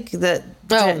don't think that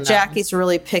Jackie's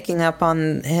really picking up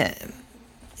on him.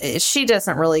 She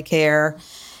doesn't really care.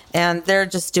 And they're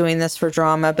just doing this for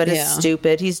drama, but it's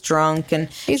stupid. He's drunk. And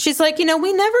she's like, we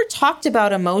never talked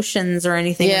about emotions or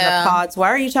anything in the pods. Why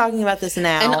are you talking about this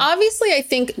now? And obviously, I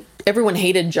think everyone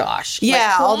hated Josh.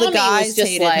 Yeah, all the Kwame guys was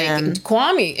just hated him.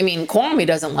 Kwame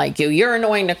doesn't like you. You're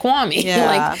annoying to Kwame. Yeah.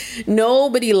 Like,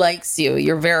 nobody likes you.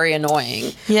 You're very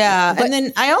annoying. Yeah. But- and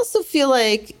then I also feel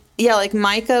like, like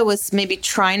Micah was maybe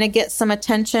trying to get some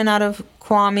attention out of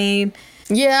Kwame.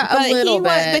 Yeah, a little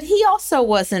bit. But he also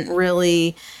wasn't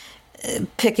really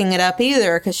picking it up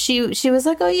either, because she was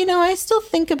like, oh, I still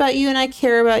think about you and I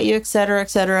care about you, et cetera, et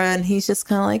cetera. And he's just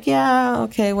kind of like, yeah,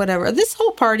 okay, whatever. This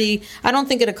whole party, I don't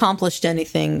think it accomplished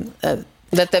anything that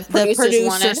the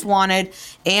producers wanted.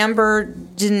 Amber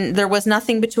didn't. There was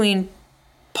nothing between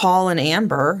Paul and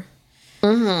Amber.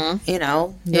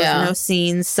 Mm-hmm. There's no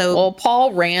scenes. So well,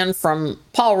 Paul ran from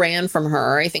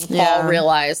her. I think Paul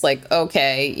realized, like,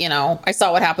 okay, I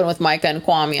saw what happened with Micah and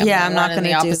Kwame. I'm not going in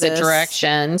the opposite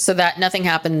direction. So that nothing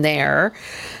happened there.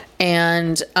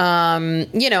 And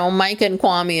Micah and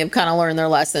Kwame have kind of learned their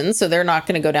lessons, so they're not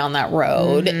going to go down that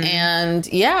road. Mm-hmm. And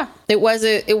it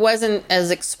wasn't as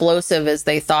explosive as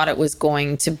they thought it was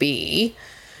going to be,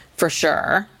 for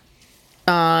sure.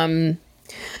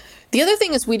 The other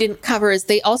thing is we didn't cover is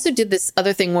they also did this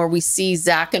other thing where we see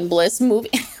Zach and Bliss move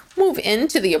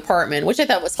into the apartment, which I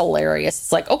thought was hilarious.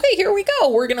 It's like, okay, here we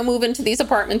go. We're going to move into these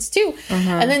apartments too. Mm-hmm.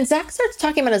 And then Zach starts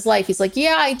talking about his life. He's like,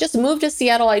 yeah, I just moved to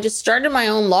Seattle. I just started my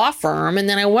own law firm. And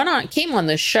then I came on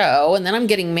this show, and then I'm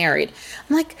getting married.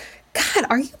 I'm like, God,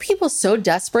 are you people so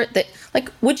desperate that, like,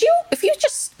 would you, if you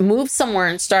just moved somewhere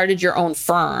and started your own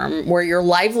firm where your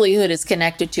livelihood is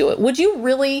connected to it, would you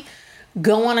really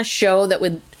go on a show that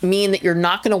would mean that you're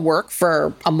not going to work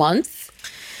for a month,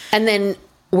 and then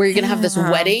where you're going to have this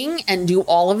wedding and do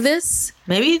all of this?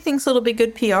 Maybe he thinks it'll be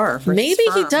good PR for Maybe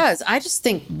his firm. He does. I just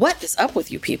think, what is up with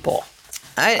you people?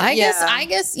 I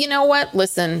guess you know what?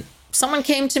 Listen, someone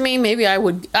came to me. Maybe I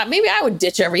would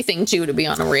ditch everything too to be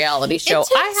on a reality show.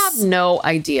 I have no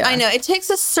idea. I know it takes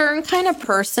a certain kind of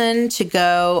person to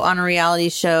go on a reality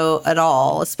show at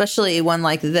all, especially one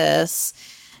like this.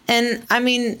 And I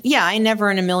mean, I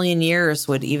never in a million years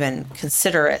would even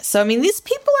consider it. So, I mean, these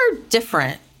people are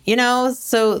different,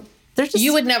 so they're just...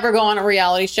 You would never go on a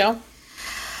reality show?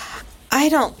 I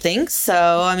don't think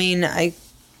so. I mean, I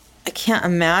can't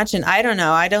imagine. I don't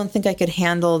know. I don't think I could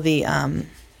handle the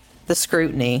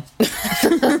scrutiny.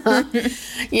 Yeah,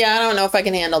 I don't know if I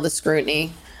can handle the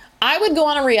scrutiny. I would go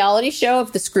on a reality show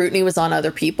if the scrutiny was on other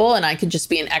people and I could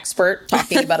just be an expert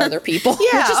talking about other people,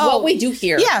 which is what we do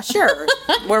here. Yeah, sure.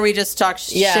 Where we just talk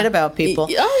shit about people.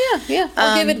 Oh, yeah.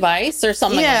 I'll give advice or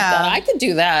something like that. I could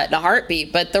do that in a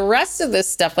heartbeat. But the rest of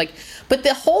this stuff, but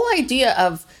the whole idea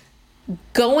of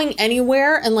going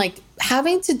anywhere and,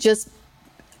 having to just,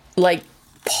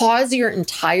 pause your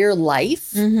entire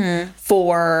life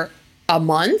for a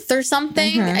month or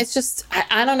something. Mm-hmm. It's just,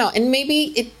 I don't know. And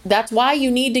maybe that's why you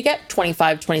need to get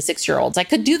 25, 26-year-olds. I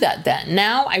could do that then.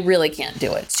 Now I really can't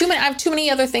do it. It's too many. I have too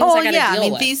many other things I got to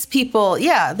deal with. These people,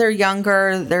 they're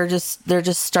younger. They're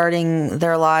just starting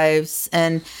their lives.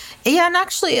 And and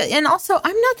also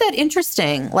I'm not that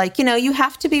interesting. You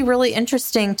have to be really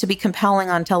interesting to be compelling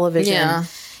on television. Yeah.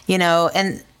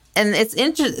 And it's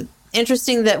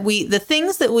interesting that the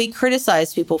things that we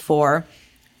criticize people for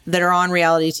that are on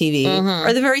reality TV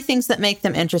are the very things that make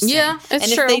them interesting. Yeah,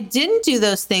 it's true. If they didn't do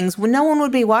those things, no one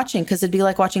would be watching, because it'd be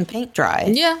like watching paint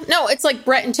dry. Yeah. No, it's like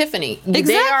Brett and Tiffany.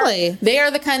 Exactly. They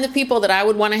are the kind of people that I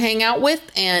would want to hang out with,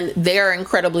 and they're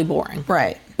incredibly boring.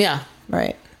 Right. Yeah.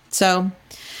 Right. So...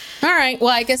 All right. Well,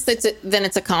 I guess then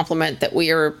it's a compliment that we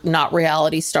are not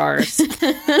reality stars.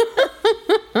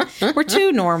 We're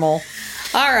too normal.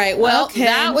 All right. Well,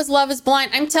 that was Love is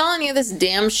Blind. I'm telling you, this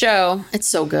damn show, it's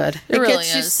so good. It really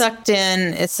gets you is. sucked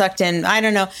in. It's sucked in. I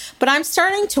don't know. But I'm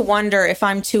starting to wonder if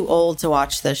I'm too old to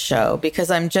watch this show, because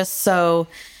I'm just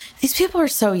these people are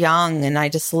so young, and I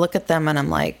just look at them and I'm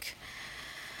like,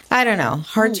 I don't know.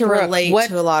 Hard to relate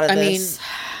to a lot of this.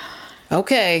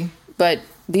 Okay. But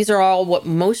these are all what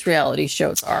most reality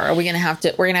shows are. We're gonna have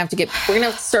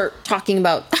to start talking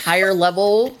about higher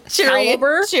level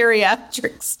caliber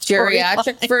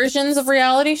geriatric versions of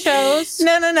reality shows.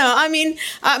 No. I mean,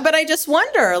 but I just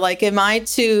wonder, am I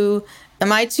too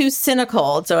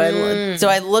cynical? Do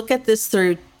I look at this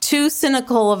through too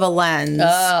cynical of a lens?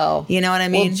 Oh, you know what I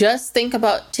mean? Well, just think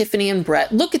about Tiffany and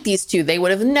Brett. Look at these two; they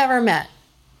would have never met.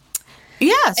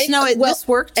 Yes, this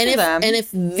worked for them. And if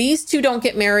these two don't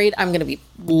get married, I'm going to be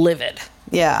livid.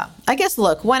 Yeah. I guess,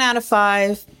 look, 1 out of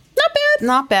 5.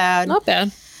 Not bad.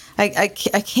 I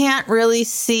can't really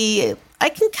see... I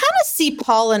can kind of see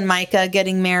Paul and Micah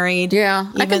getting married.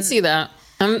 Yeah, I can see that.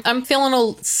 I'm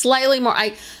feeling slightly more...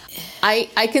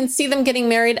 I can see them getting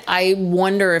married. I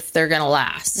wonder if they're going to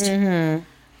last. Mm-hmm.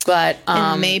 But...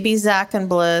 and maybe Zach and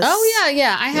Bliss. Oh,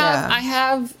 yeah. I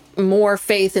have more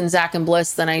faith in Zach and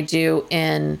Bliss than I do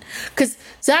because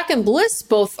Zach and Bliss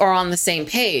both are on the same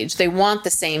page. They want the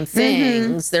same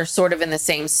things. They're sort of in the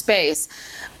same space.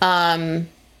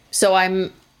 So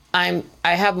I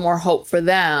have more hope for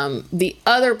them. The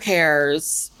other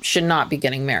pairs should not be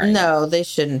getting married. No, they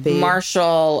shouldn't be.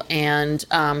 Marshall and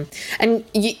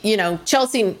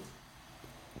Chelsea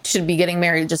should be getting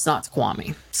married, just not to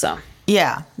Kwame. So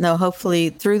yeah, no. Hopefully,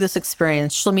 through this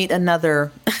experience, she'll meet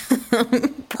another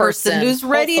person who's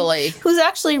ready, who's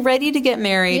actually ready to get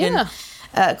married. Yeah.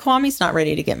 And Kwame's not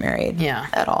ready to get married.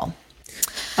 At all.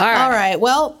 All right.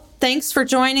 Well, thanks for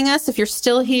joining us. If you're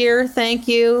still here, thank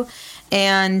you.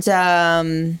 And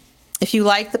if you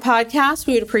like the podcast,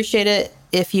 we would appreciate it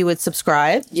if you would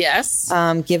subscribe. Yes.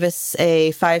 Give us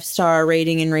a 5-star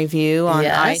rating and review on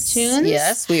iTunes.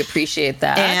 Yes, we appreciate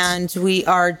that. And we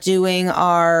are doing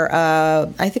our,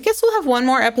 I guess we'll have one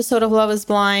more episode of Love is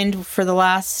Blind for the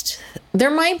last there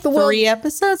might be 3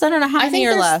 episodes. I don't know how many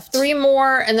are left. 3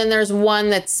 more. And then there's one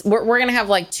that's, we're going to have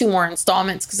like 2 more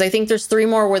installments because I think there's 3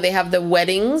 more where they have the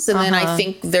weddings. And then I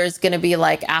think there's going to be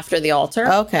like after the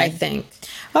altar. Okay. I think.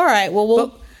 All right.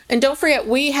 Well, and don't forget,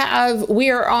 we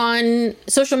are on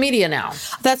social media now.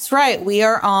 That's right. We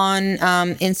are on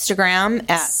Instagram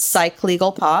at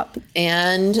PsychLegalPop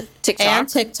and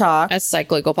TikTok as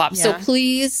PsychLegalPop. Yeah. So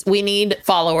please, we need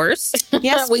followers.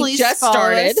 Yes, we please just follow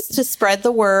started us to spread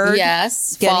the word.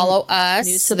 Yes, follow us.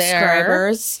 New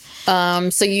subscribers.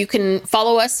 So you can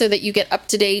follow us so that you get up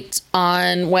to date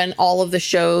on when all of the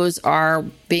shows are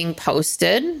being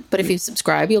posted. But if you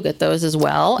subscribe, you'll get those as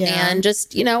well. Yeah. And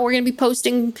just, we're going to be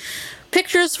posting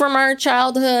pictures from our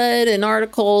childhood and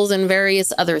articles and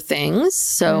various other things.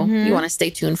 So you want to stay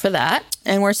tuned for that.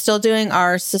 And we're still doing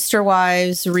our Sister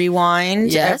Wives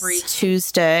Rewind every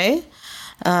Tuesday.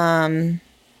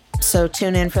 So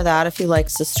tune in for that if you like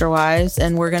Sister Wives.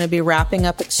 And we're going to be wrapping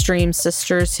up Extreme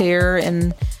Sisters here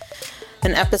in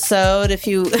an episode if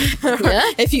you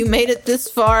if you made it this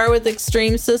far with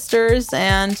Extreme Sisters.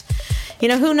 And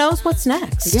who knows what's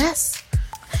next. Yes,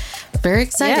 very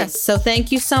excited. Yes, so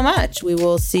thank you so much. We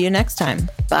will see you next time.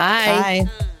 Bye.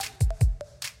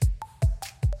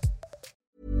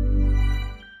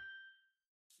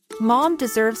 Mom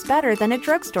deserves better than a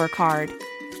drugstore card.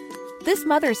 This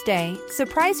Mother's Day,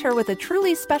 surprise her with a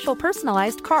truly special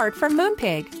personalized card from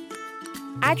Moonpig.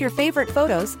 Add your favorite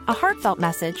photos, a heartfelt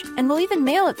message, and we'll even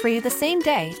mail it for you the same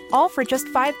day, all for just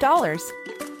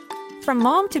 $5. From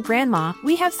mom to grandma,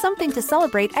 we have something to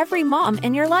celebrate every mom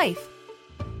in your life.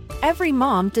 Every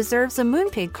mom deserves a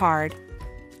Moonpig card.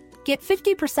 Get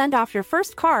 50% off your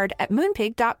first card at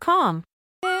Moonpig.com.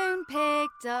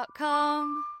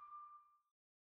 Moonpig.com